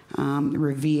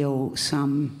reveal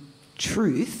some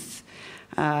truth,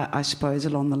 I suppose,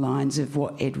 along the lines of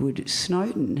what Edward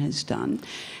Snowden has done.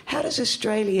 How does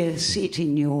Australia sit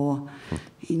in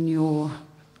your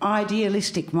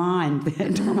idealistic mind there,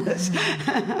 Thomas?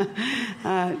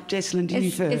 Jesselyn, to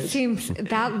you first. It seems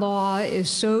that law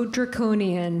is so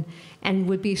draconian and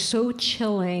would be so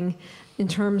chilling in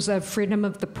terms of freedom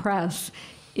of the press.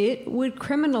 It would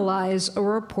criminalize a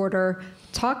reporter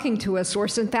talking to a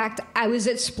source. In fact, I was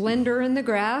at Splendor in the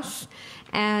Grass,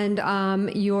 and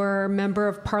your Member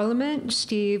of Parliament,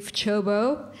 Steve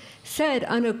Chobo, said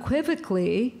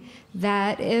unequivocally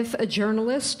that if a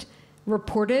journalist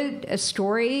reported a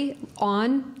story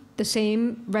on the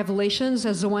same revelations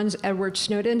as the ones Edward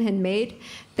Snowden had made,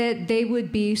 that they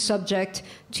would be subject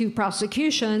to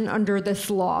prosecution under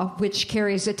this law, which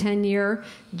carries a 10-year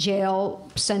jail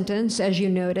sentence, as you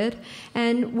noted,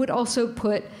 and would also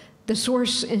put the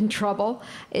source in trouble.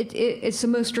 It's the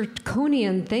most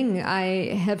draconian thing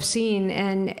I have seen,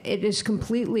 and it is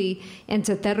completely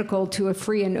antithetical to a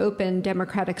free and open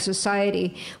democratic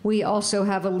society. We also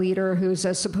have a leader who's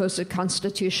a supposed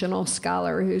constitutional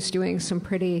scholar who's doing some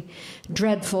pretty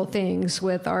dreadful things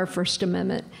with our First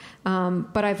Amendment.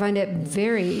 But I find it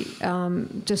very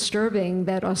disturbing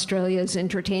that Australia is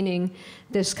entertaining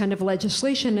this kind of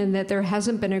legislation and that there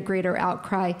hasn't been a greater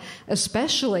outcry,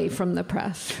 especially from the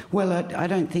press. Well, I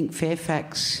don't think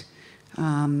Fairfax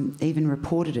even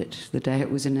reported it the day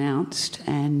it was announced,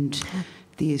 and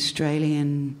the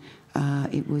Australian,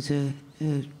 it was a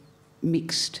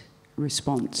mixed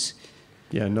response.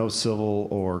 Yeah, no civil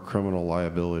or criminal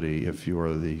liability if you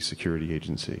are the security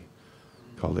agency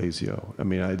called ASIO. I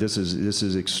mean, this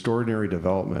is extraordinary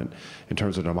development in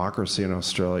terms of democracy in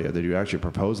Australia, that you actually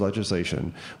propose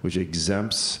legislation which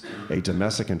exempts a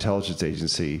domestic intelligence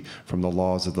agency from the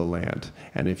laws of the land.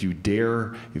 And if you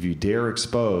dare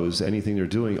expose anything they're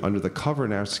doing under the cover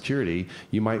of national security,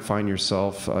 you might find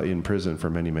yourself in prison for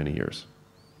many, many years.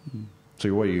 Mm-hmm.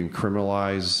 So what, you can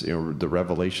criminalize the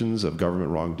revelations of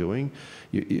government wrongdoing?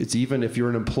 It's even if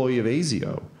you're an employee of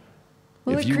ASIO.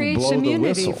 Well, if it creates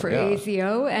immunity whistle, for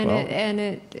ASIO, and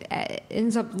it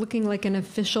ends up looking like an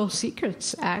official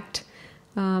secrets act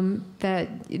that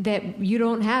you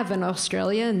don't have in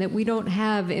Australia and that we don't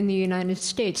have in the United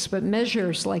States. But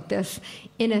measures like this,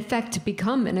 in effect,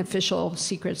 become an official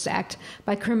secrets act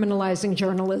by criminalizing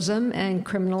journalism and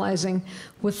criminalizing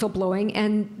whistleblowing.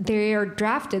 And they are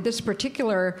drafted, this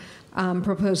particular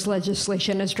proposed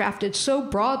legislation is drafted so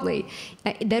broadly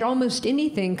that almost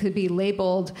anything could be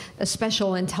labeled a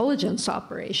special intelligence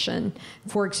operation,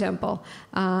 for example.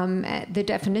 The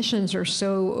definitions are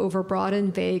so overbroad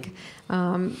and vague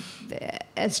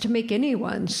as to make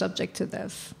anyone subject to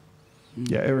this.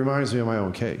 Yeah, it reminds me of my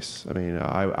own case. I mean,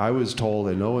 I was told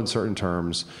in no uncertain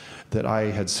terms that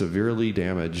I had severely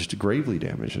damaged, gravely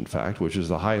damaged, in fact, which is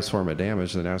the highest form of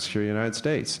damage to the national security of the United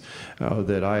States,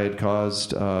 that I had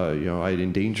caused, I had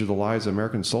endangered the lives of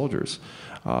American soldiers.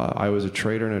 I was a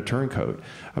traitor and a turncoat.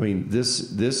 I mean, this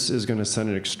is going to send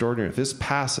an extraordinary, if this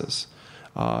passes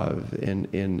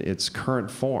in its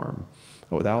current form,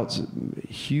 without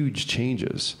huge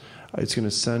changes, it's going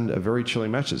to send a very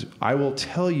chilling message. I will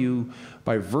tell you,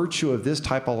 by virtue of this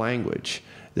type of language,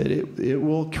 that it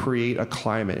will create a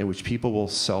climate in which people will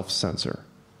self-censor.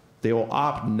 They will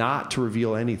opt not to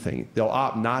reveal anything. They'll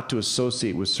opt not to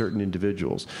associate with certain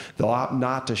individuals. They'll opt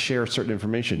not to share certain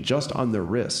information just on the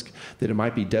risk that it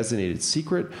might be designated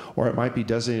secret, or it might be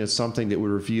designated something that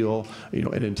would reveal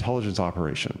an intelligence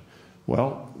operation.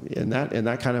 Well, in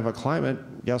that kind of a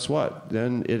climate, guess what?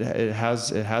 Then it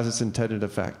has its intended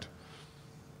effect.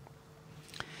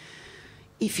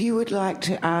 If you would like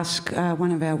to ask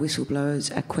one of our whistleblowers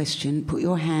a question, put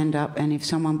your hand up, and if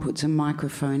someone puts a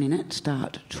microphone in it,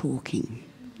 start talking.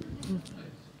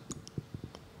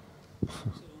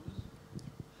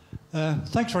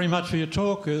 Thanks very much for your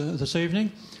talk this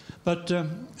evening. But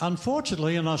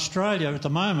unfortunately, in Australia at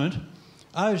the moment,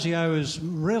 ASIO is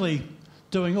really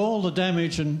doing all the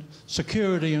damage and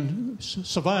security and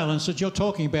surveillance that you're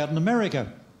talking about in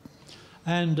America.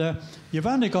 And you've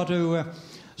only got to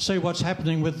see what's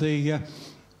happening with the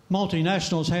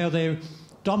multinationals, how they're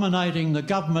dominating the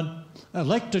government,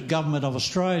 elected government of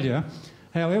Australia,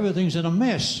 how everything's in a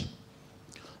mess.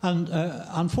 And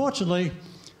unfortunately,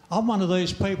 I'm one of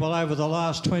these people over the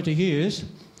last 20 years,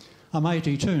 I'm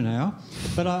 82 now,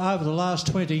 but over the last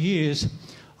 20 years,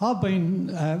 I've been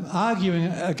arguing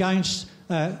against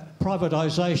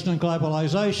privatisation and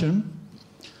globalisation,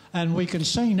 and we can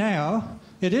see now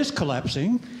it is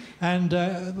collapsing. And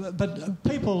but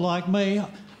people like me,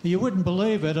 you wouldn't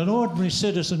believe it, an ordinary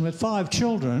citizen with 5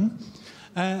 children,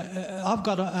 I've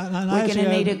got an ASIO... We're going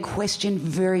to need a question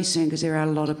very soon because there are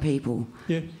a lot of people.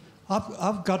 Yeah,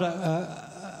 I've got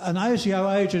an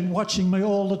ASIO agent watching me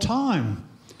all the time.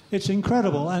 It's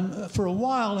incredible. And for a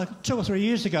while, 2 or 3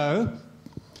 years ago,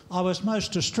 I was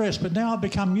most distressed, but now I've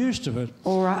become used to it.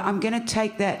 All right, I'm going to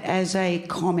take that as a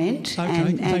comment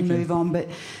and move on, but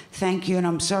thank you, and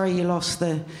I'm sorry you lost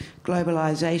the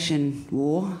globalisation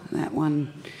war. That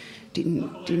one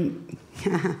didn't...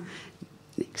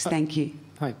 Next, thank you.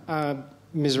 Hi.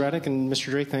 Ms. Radack and Mr.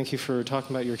 Drake, thank you for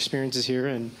talking about your experiences here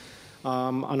and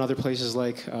on other places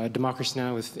like Democracy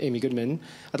Now! With Amy Goodman.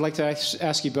 I'd like to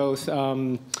ask you both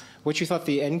what you thought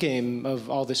the end game of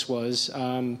all this was.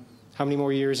 How many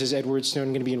more years is Edward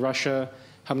Snowden going to be in Russia?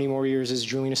 How many more years is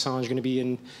Julian Assange going to be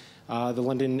in the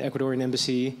London Ecuadorian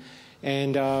embassy?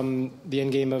 And the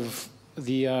end game of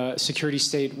the security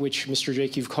state, which, Mr.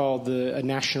 Drake, you've called a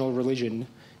national religion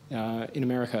in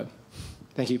America.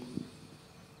 Thank you.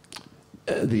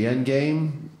 The end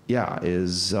game,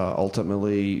 is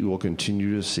ultimately you will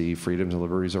continue to see freedoms and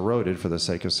liberties eroded for the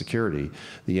sake of security.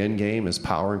 The end game is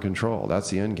power and control. That's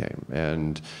the end game.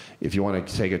 And if you want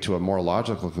to take it to a more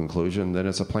logical conclusion, then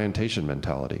it's a plantation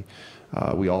mentality.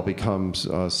 We all become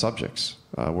subjects.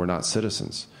 We're not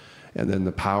citizens. And then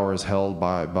the power is held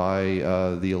by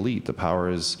the elite. The power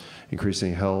is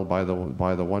increasingly held by the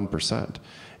 1%.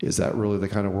 Is that really the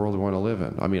kind of world we want to live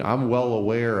in? I mean, I'm well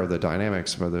aware of the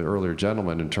dynamics of the earlier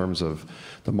gentleman in terms of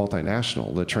the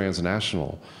multinational, the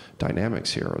transnational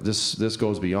dynamics here. This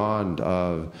goes beyond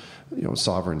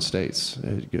sovereign states.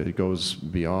 It goes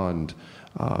beyond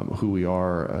who we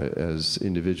are as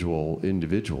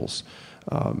individuals,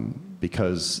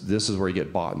 because this is where you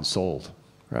get bought and sold,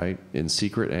 right? In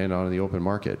secret and on the open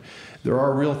market. There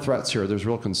are real threats here. There's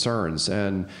real concerns.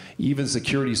 And even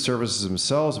security services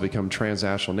themselves become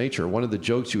transnational nature. One of the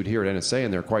jokes you would hear at NSA,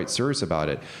 and they're quite serious about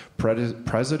it,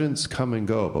 presidents come and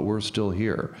go, but we're still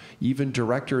here. Even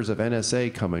directors of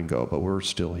NSA come and go, but we're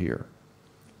still here.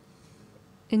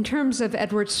 In terms of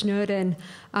Edward Snowden,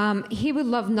 he would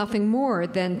love nothing more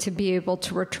than to be able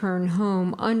to return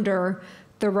home under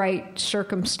the right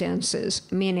circumstances,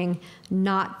 meaning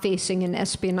not facing an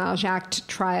Espionage Act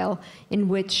trial in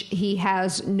which he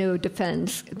has no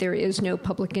defense. There is no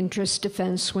public interest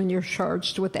defense when you're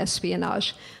charged with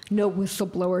espionage, no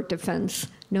whistleblower defense,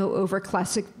 no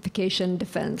overclassification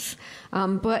defense.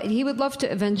 But he would love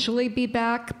to eventually be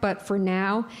back, but for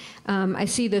now, I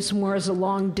see this more as a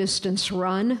long-distance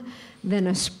run than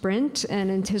a sprint, and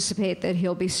anticipate that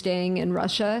he'll be staying in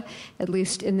Russia, at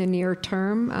least in the near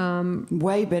term.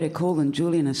 Way better call than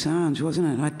Julian Assange, wasn't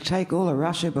it? I'd take all of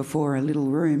Russia before a little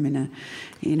room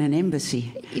in an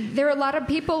embassy. There are a lot of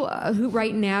people who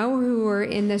right now who are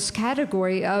in this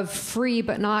category of free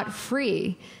but not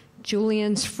free.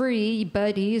 Julian's free,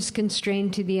 but he's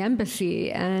constrained to the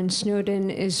embassy, and Snowden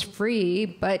is free,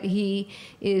 but he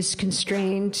is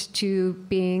constrained to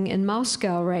being in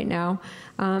Moscow right now.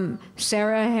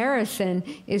 Sarah Harrison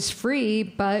is free,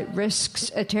 but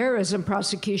risks a terrorism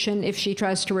prosecution if she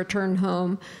tries to return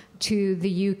home to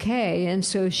the UK, and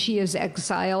so she is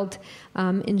exiled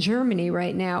in Germany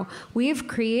right now. We've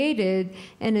created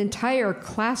an entire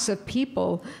class of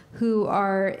people who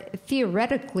are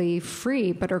theoretically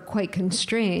free but are quite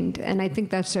constrained, and I think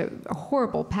that's a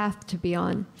horrible path to be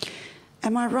on.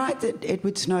 Am I right that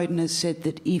Edward Snowden has said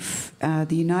that if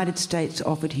the United States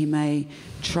offered him a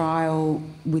trial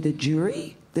with a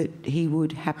jury, that he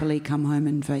would happily come home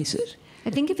and face it? I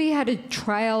think if he had a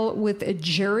trial with a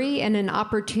jury and an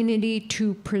opportunity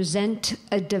to present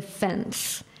a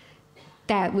defense,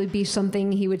 that would be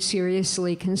something he would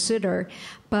seriously consider.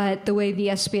 But the way the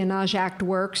Espionage Act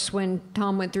works, when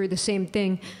Tom went through the same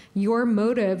thing, your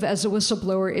motive as a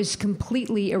whistleblower is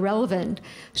completely irrelevant.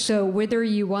 So whether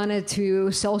you wanted to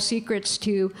sell secrets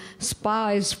to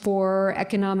spies for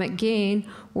economic gain,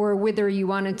 or whether you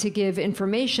wanted to give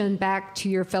information back to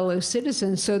your fellow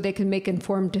citizens so they can make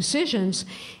informed decisions,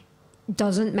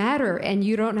 doesn't matter. And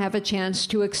you don't have a chance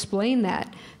to explain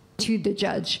that to the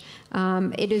judge.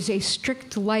 It is a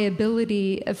strict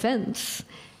liability offense,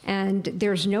 and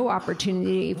there's no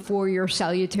opportunity for your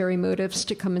salutary motives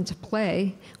to come into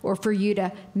play, or for you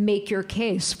to make your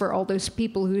case for all those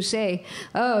people who say,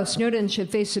 oh, Snowden should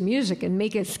face the music and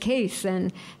make his case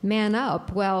and man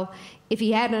up. Well, if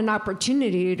he had an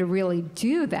opportunity to really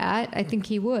do that, I think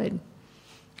he would.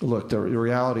 Look, the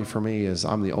reality for me is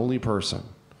I'm the only person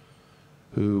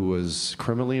who was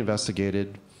criminally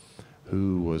investigated,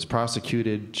 who was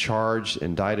prosecuted, charged,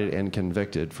 indicted, and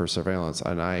convicted for surveillance,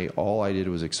 and all I did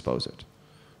was expose it.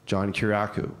 John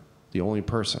Kiriakou, the only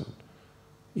person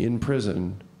in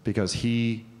prison because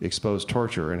he exposed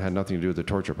torture and had nothing to do with the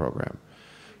torture program.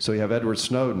 So you have Edward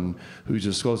Snowden, who's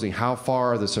disclosing how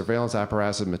far the surveillance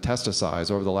apparatus has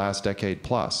metastasized over the last decade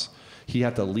plus. He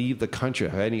had to leave the country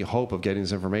to have any hope of getting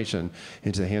this information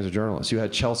into the hands of journalists. You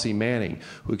had Chelsea Manning,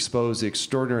 who exposed the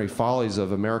extraordinary follies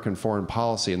of American foreign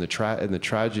policy and the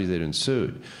tragedy that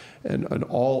ensued, and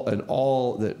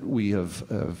all that we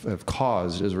have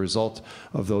caused as a result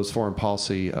of those foreign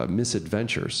policy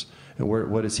misadventures. And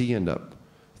what does he end up?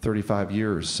 35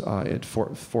 years at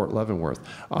Fort Leavenworth.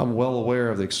 I'm well aware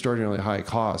of the extraordinarily high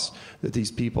cost that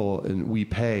these people and we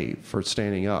pay for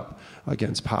standing up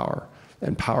against power.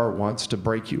 And power wants to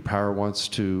break you. Power wants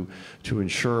to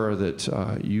ensure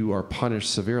that you are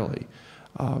punished severely.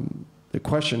 The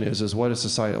question is what is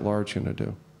society at large going to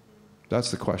do? That's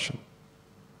the question.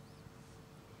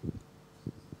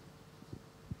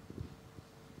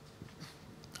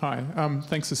 Hi,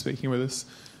 thanks for speaking with us.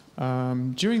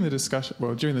 During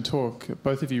the talk,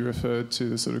 both of you referred to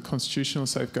the sort of constitutional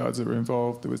safeguards that were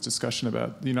involved. There was discussion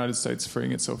about the United States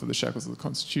freeing itself of the shackles of the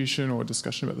Constitution, or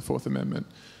discussion about the Fourth Amendment.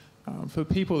 For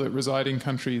people that reside in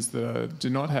countries that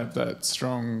do not have that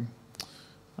strong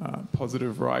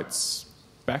positive rights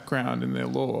background in their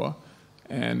law,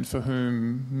 and for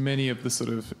whom many of the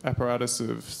sort of apparatus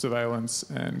of surveillance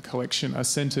and collection are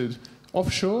centred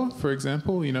offshore, for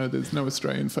example, you know, there's no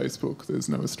Australian Facebook, there's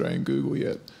no Australian Google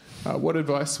yet. What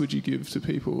advice would you give to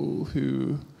people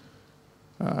who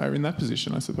are in that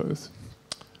position, I suppose?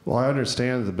 Well, I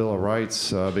understand the Bill of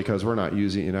Rights because we're not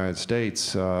using the United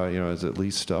States, you know, is at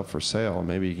least up for sale.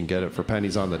 Maybe you can get it for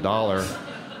pennies on the dollar.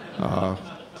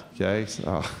 Okay,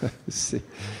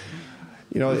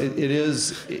 you know, it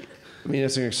is. I mean,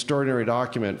 it's an extraordinary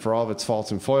document for all of its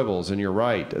faults and foibles, and you're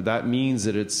right. That means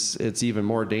that it's even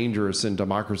more dangerous in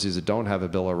democracies that don't have a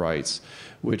Bill of Rights,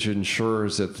 which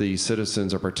ensures that the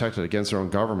citizens are protected against their own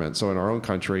government. So in our own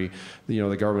country, you know,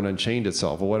 the government unchained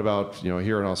itself. Well, what about, you know,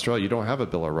 here in Australia? You don't have a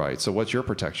Bill of Rights. So what's your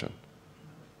protection?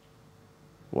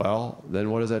 Well,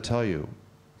 then what does that tell you?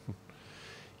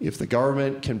 If the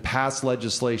government can pass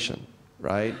legislation,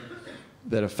 right,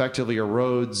 that effectively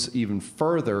erodes even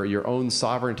further your own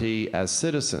sovereignty as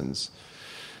citizens,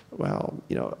 well,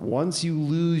 you know, once you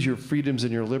lose your freedoms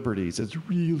and your liberties, it's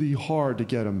really hard to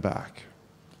get them back.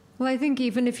 Well, I think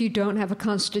even if you don't have a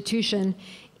constitution,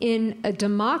 in a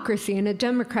democracy, in a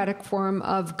democratic form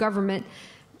of government,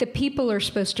 the people are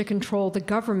supposed to control the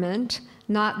government,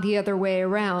 not the other way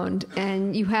around.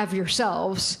 And you have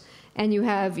yourselves, and you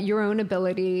have your own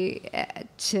ability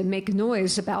to make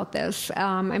noise about this.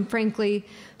 I'm frankly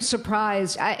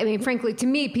surprised. I mean, frankly, to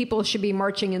me, people should be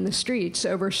marching in the streets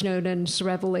over Snowden's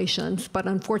revelations. But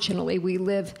unfortunately, we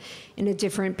live in a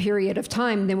different period of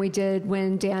time than we did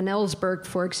when Dan Ellsberg,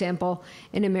 for example,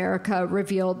 in America,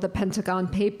 revealed the Pentagon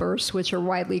Papers, which are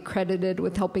widely credited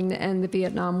with helping to end the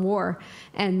Vietnam War.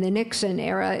 And the Nixon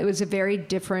era, it was a very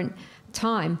different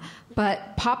time.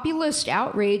 But populist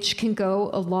outrage can go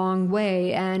a long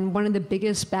way, and one of the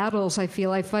biggest battles I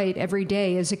feel I fight every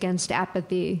day is against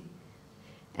apathy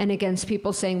and against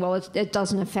people saying, well, it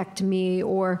doesn't affect me,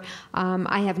 or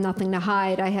I have nothing to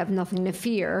hide, I have nothing to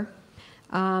fear,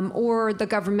 or the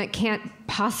government can't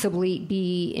possibly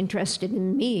be interested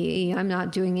in me, I'm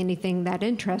not doing anything that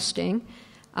interesting.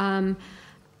 To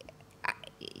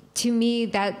me,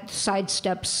 that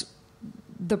sidesteps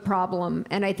the problem,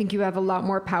 and I think you have a lot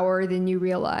more power than you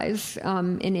realize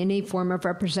in any form of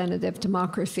representative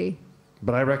democracy.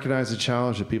 But I recognize the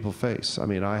challenge that people face. I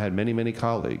mean, I had many, many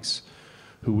colleagues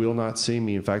who will not see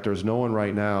me. In fact, there's no one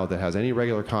right now that has any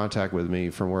regular contact with me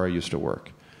from where I used to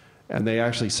work. And they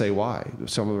actually say why.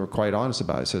 Some of them are quite honest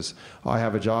about it. It says, I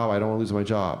have a job, I don't want to lose my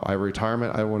job. I have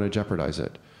retirement, I don't want to jeopardize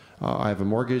it. I have a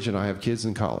mortgage and I have kids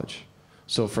in college.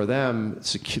 So for them,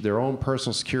 their own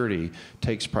personal security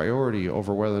takes priority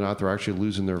over whether or not they're actually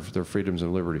losing their freedoms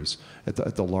and liberties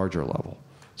at the larger level.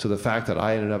 So the fact that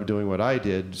I ended up doing what I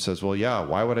did says, well, yeah,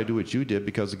 why would I do what you did?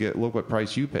 Because look what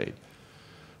price you paid.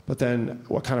 But then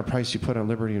what kind of price you put on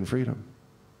liberty and freedom?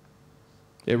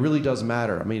 It really does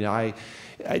matter. I mean,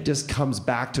 it just comes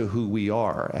back to who we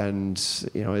are. And,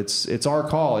 you know, it's our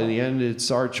call. In the end, it's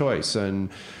our choice. And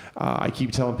I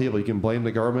keep telling people you can blame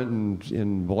the government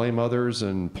and blame others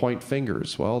and point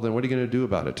fingers. Well, then what are you going to do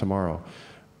about it tomorrow?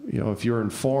 You know, if you're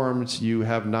informed, you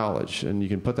have knowledge, and you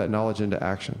can put that knowledge into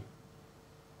action.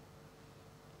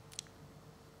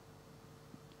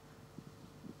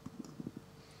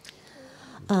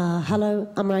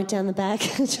 Hello, I'm right down the back.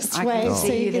 Just wave so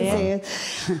you can see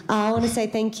it. I want to say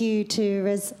thank you to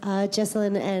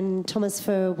Jesselyn and Thomas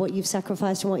for what you've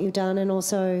sacrificed and what you've done, and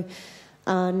also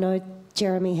know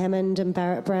Jeremy Hammond and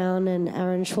Barrett Brown and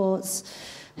Aaron Schwartz,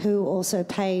 who also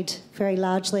paid very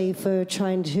largely for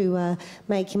trying to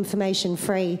make information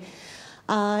free.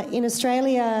 In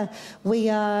Australia, we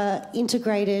are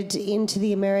integrated into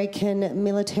the American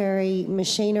military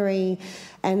machinery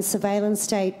and surveillance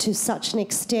state to such an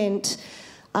extent,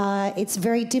 it's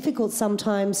very difficult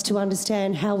sometimes to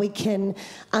understand how we can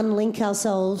unlink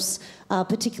ourselves,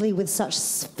 particularly with such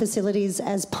facilities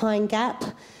as Pine Gap.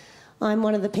 I'm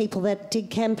one of the people that did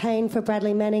campaign for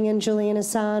Bradley Manning and Julian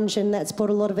Assange, and that's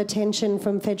brought a lot of attention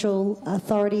from federal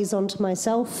authorities onto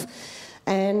myself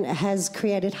and has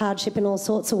created hardship in all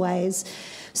sorts of ways.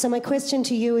 So my question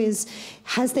to you is,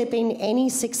 has there been any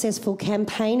successful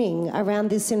campaigning around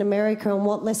this in America, and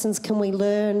what lessons can we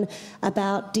learn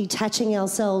about detaching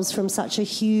ourselves from such a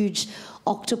huge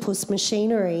octopus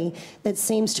machinery that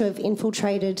seems to have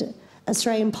infiltrated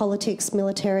Australian politics,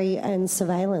 military and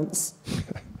surveillance?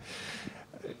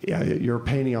 Yeah, you're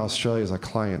painting Australia as a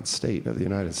client state of the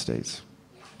United States.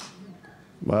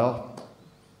 Well,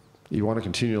 you want to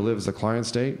continue to live as a client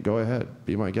state? Go ahead,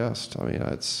 be my guest. I mean,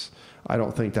 I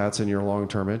don't think that's in your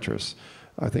long-term interest.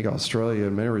 I think Australia,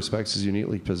 in many respects, is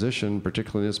uniquely positioned,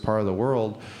 particularly in this part of the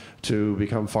world, to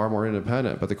become far more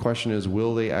independent. But the question is,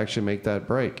 will they actually make that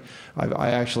break?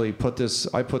 I put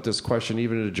this question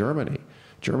even into Germany.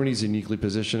 Germany's uniquely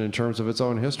positioned in terms of its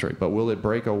own history, but will it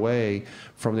break away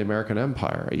from the American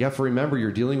empire? You have to remember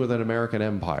you're dealing with an American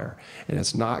empire, and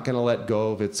it's not going to let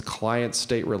go of its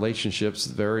client-state relationships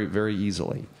very, very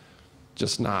easily.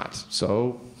 Just not.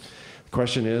 So the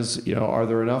question is, are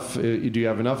there enough? Do you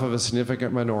have enough of a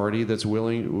significant minority that's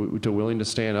willing to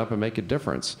stand up and make a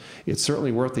difference? It's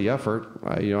certainly worth the effort.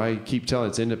 I keep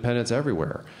telling it's independence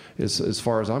everywhere, as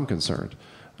far as I'm concerned.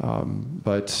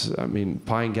 But I mean,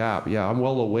 Pine Gap, yeah, I'm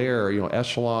well aware,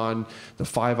 Echelon, the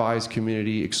Five Eyes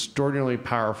community, extraordinarily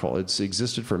powerful. It's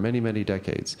existed for many, many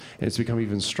decades, and it's become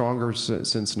even stronger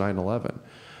since 9/11.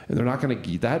 And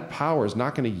that power is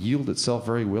not going to yield itself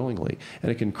very willingly,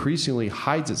 and it increasingly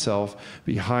hides itself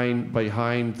behind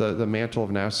the mantle of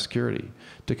national security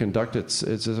to conduct its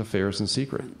affairs in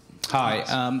secret.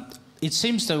 Hi. It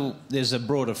seems though there's a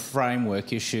broader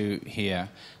framework issue here.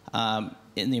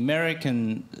 In the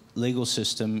American legal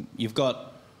system, you've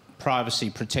got privacy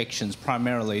protections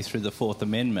primarily through the Fourth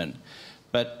Amendment.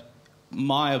 But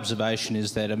my observation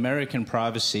is that American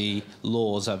privacy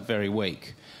laws are very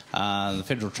weak. The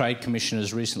Federal Trade Commission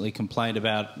has recently complained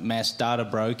about mass data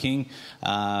broking,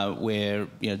 where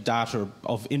data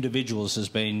of individuals has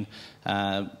been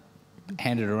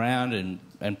handed around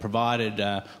and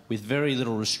provided with very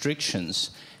little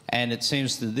restrictions. And it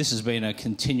seems that this has been a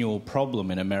continual problem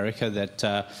in America,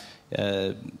 that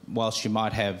whilst you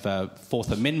might have Fourth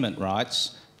Amendment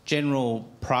rights, general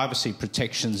privacy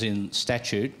protections in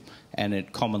statute and in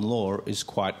common law is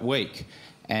quite weak.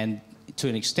 And to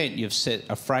an extent, you've set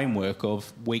a framework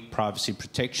of weak privacy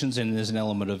protections, and there's an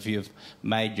element of you've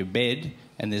made your bed,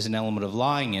 and there's an element of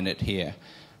lying in it here.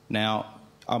 Now,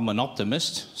 I'm an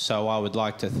optimist, so I would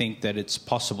like to think that it's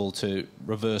possible to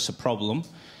reverse a problem.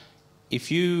 If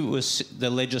you were the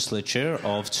legislature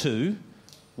of two,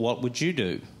 what would you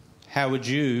do? How would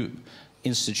you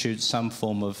institute some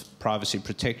form of privacy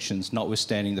protections,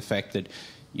 notwithstanding the fact that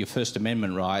your First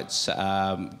Amendment rights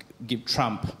give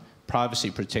Trump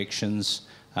privacy protections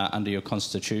under your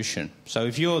Constitution? So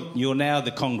if you're now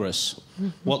the Congress,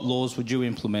 what laws would you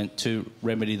implement to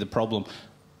remedy the problem?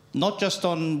 Not just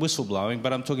on whistleblowing,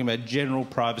 but I'm talking about general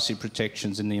privacy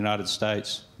protections in the United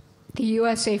States. The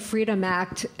USA Freedom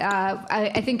Act,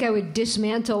 I think I would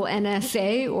dismantle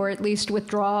NSA, or at least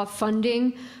withdraw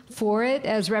funding for it,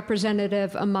 as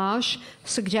Representative Amash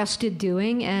suggested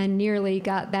doing, and nearly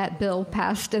got that bill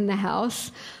passed in the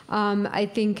House. I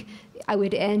think I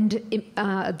would end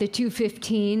the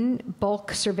 215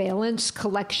 bulk surveillance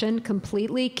collection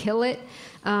completely, kill it.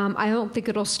 I don't think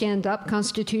it'll stand up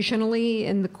constitutionally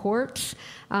in the courts.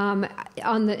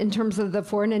 In terms of the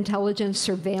Foreign Intelligence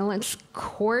Surveillance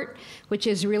Court, which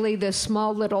is really this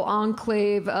small little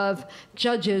enclave of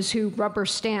judges who rubber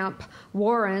stamp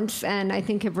warrants, and I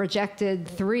think have rejected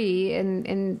 3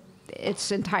 in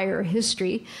its entire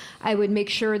history. I would make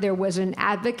sure there was an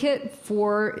advocate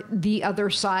for the other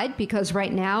side, because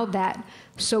right now that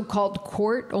so-called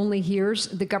court only hears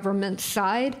the government's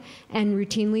side and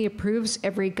routinely approves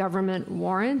every government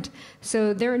warrant.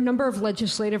 So there are a number of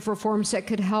legislative reforms that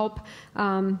could help.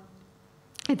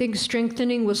 I think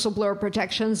strengthening whistleblower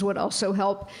protections would also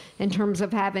help in terms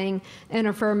of having an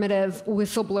affirmative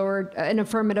whistleblower, an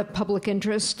affirmative public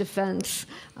interest defense.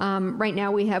 Right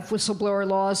now we have whistleblower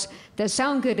laws that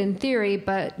sound good in theory,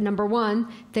 but number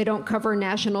one, they don't cover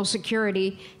national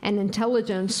security and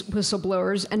intelligence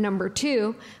whistleblowers. And number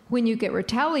two, when you get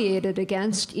retaliated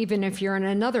against, even if you're in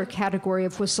another category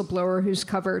of whistleblower who's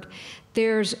covered,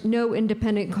 there's no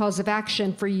independent cause of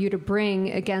action for you to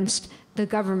bring against the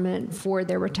government for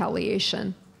their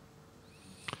retaliation.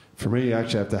 For me, you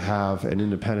actually have to have an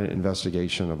independent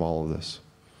investigation of all of this.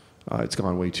 It's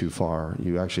gone way too far.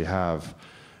 You actually have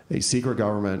a secret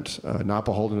government not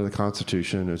beholden to the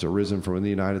Constitution. It's arisen from in the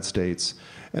United States,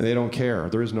 and they don't care.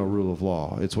 There is no rule of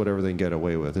law. It's whatever they can get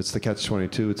away with. It's the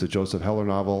Catch-22. It's a Joseph Heller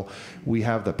novel. We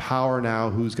have the power now.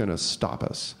 Who's going to stop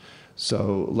us?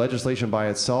 So legislation by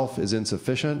itself is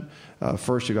insufficient.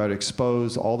 First, you got to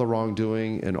expose all the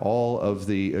wrongdoing and all of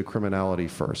the criminality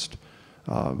first.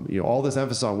 All this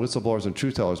emphasis on whistleblowers and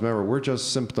truth tellers. Remember, we're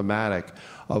just symptomatic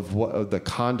of the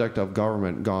conduct of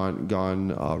government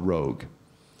gone rogue.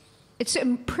 It's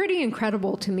pretty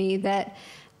incredible to me that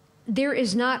there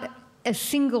is not a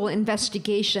single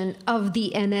investigation of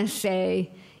the NSA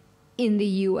in the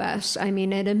U.S. I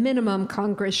mean, at a minimum,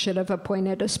 Congress should have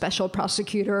appointed a special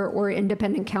prosecutor or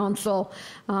independent counsel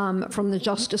from the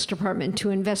Justice Department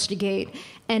to investigate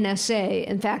NSA.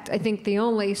 In fact, I think the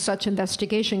only such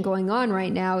investigation going on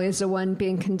right now is the one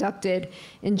being conducted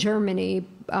in Germany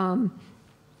by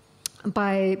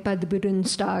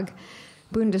the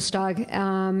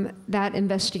Bundestag, that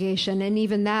investigation, and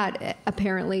even that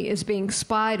apparently is being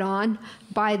spied on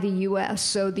by the U.S.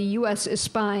 So the U.S. is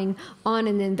spying on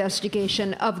an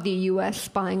investigation of the U.S.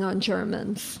 spying on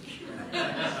Germans.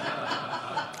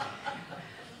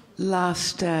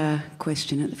 Last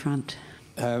question at the front.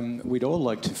 We'd all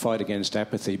like to fight against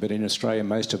apathy, but in Australia,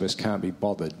 most of us can't be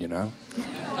bothered, you know.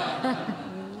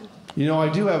 You know, I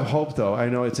do have hope, though. I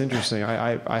know it's interesting.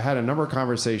 I had a number of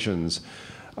conversations.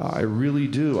 I really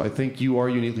do. I think you are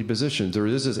uniquely positioned. There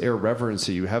is this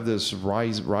irreverency. You have this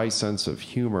wry sense of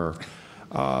humor.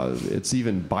 It's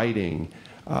even biting.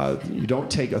 You don't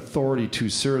take authority too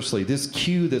seriously. This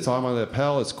cue that's on my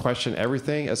lapel is question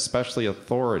everything, especially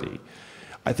authority.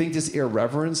 I think this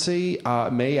irreverency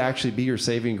may actually be your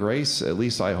saving grace. At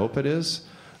least I hope it is.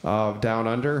 Down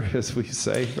under, as we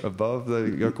say, above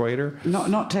the equator.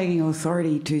 Not taking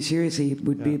authority too seriously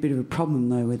would be a bit of a problem,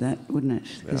 though, with that, wouldn't it?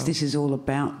 Because this is all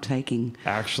about taking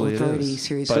authority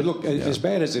seriously. But look, as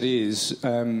bad as it is,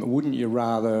 wouldn't you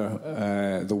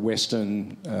rather the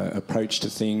Western approach to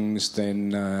things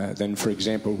than, for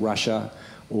example, Russia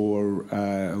or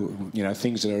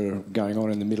things that are going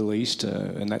on in the Middle East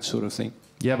and that sort of thing?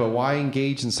 Yeah, but why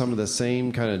engage in some of the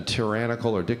same kind of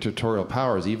tyrannical or dictatorial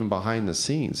powers, even behind the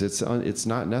scenes? It's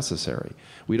not necessary.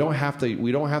 We don't have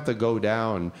to go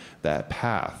down that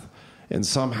path. And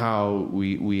somehow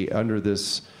we under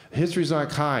this history's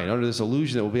not kind, under this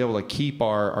illusion that we'll be able to keep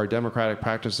our democratic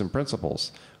practice and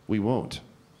principles, we won't.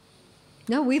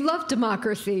 No, we love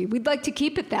democracy. We'd like to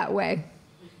keep it that way.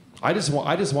 I just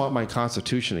want my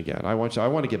Constitution again. I want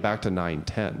to get back to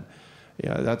 910.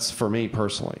 Yeah, that's for me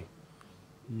personally.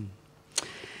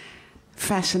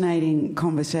 Fascinating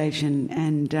conversation,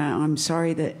 and I'm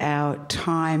sorry that our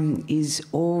time is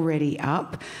already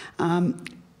up.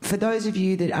 For those of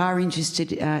you that are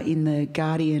interested in the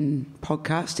Guardian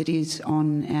podcast, it is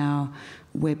on our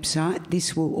website.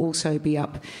 This will also be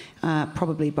up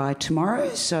probably by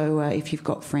tomorrow, so if you've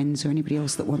got friends or anybody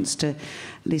else that wants to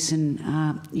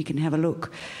listen, you can have a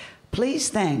look. Please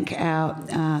thank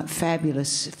our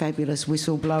fabulous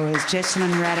whistleblowers,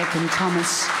 Jesselyn Radack and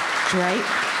Thomas Drake.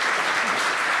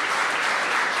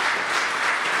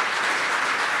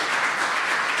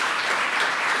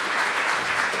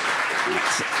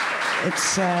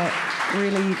 It's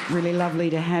really, really lovely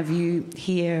to have you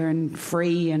here and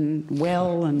free and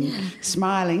well and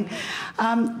smiling.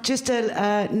 Just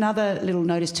another little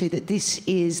notice too that this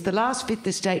is the last Fifth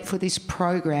Estate for this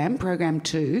program, Program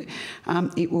 2.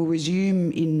 It will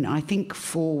resume in, I think,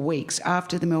 4 weeks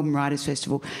after the Melbourne Writers'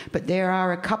 Festival. But there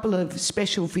are a couple of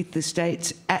special Fifth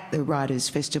Estates at the Writers'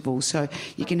 Festival, so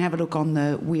you can have a look on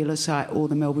the Wheeler site or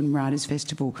the Melbourne Writers'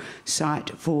 Festival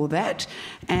site for that.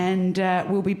 And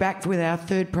we'll be back with our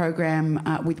third program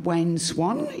with Wayne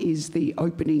Swan is the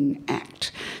opening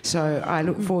act. So I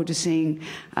look forward to seeing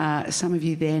some of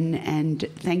you then, and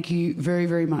thank you very,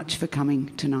 very much for coming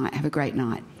tonight. Have a great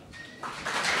night.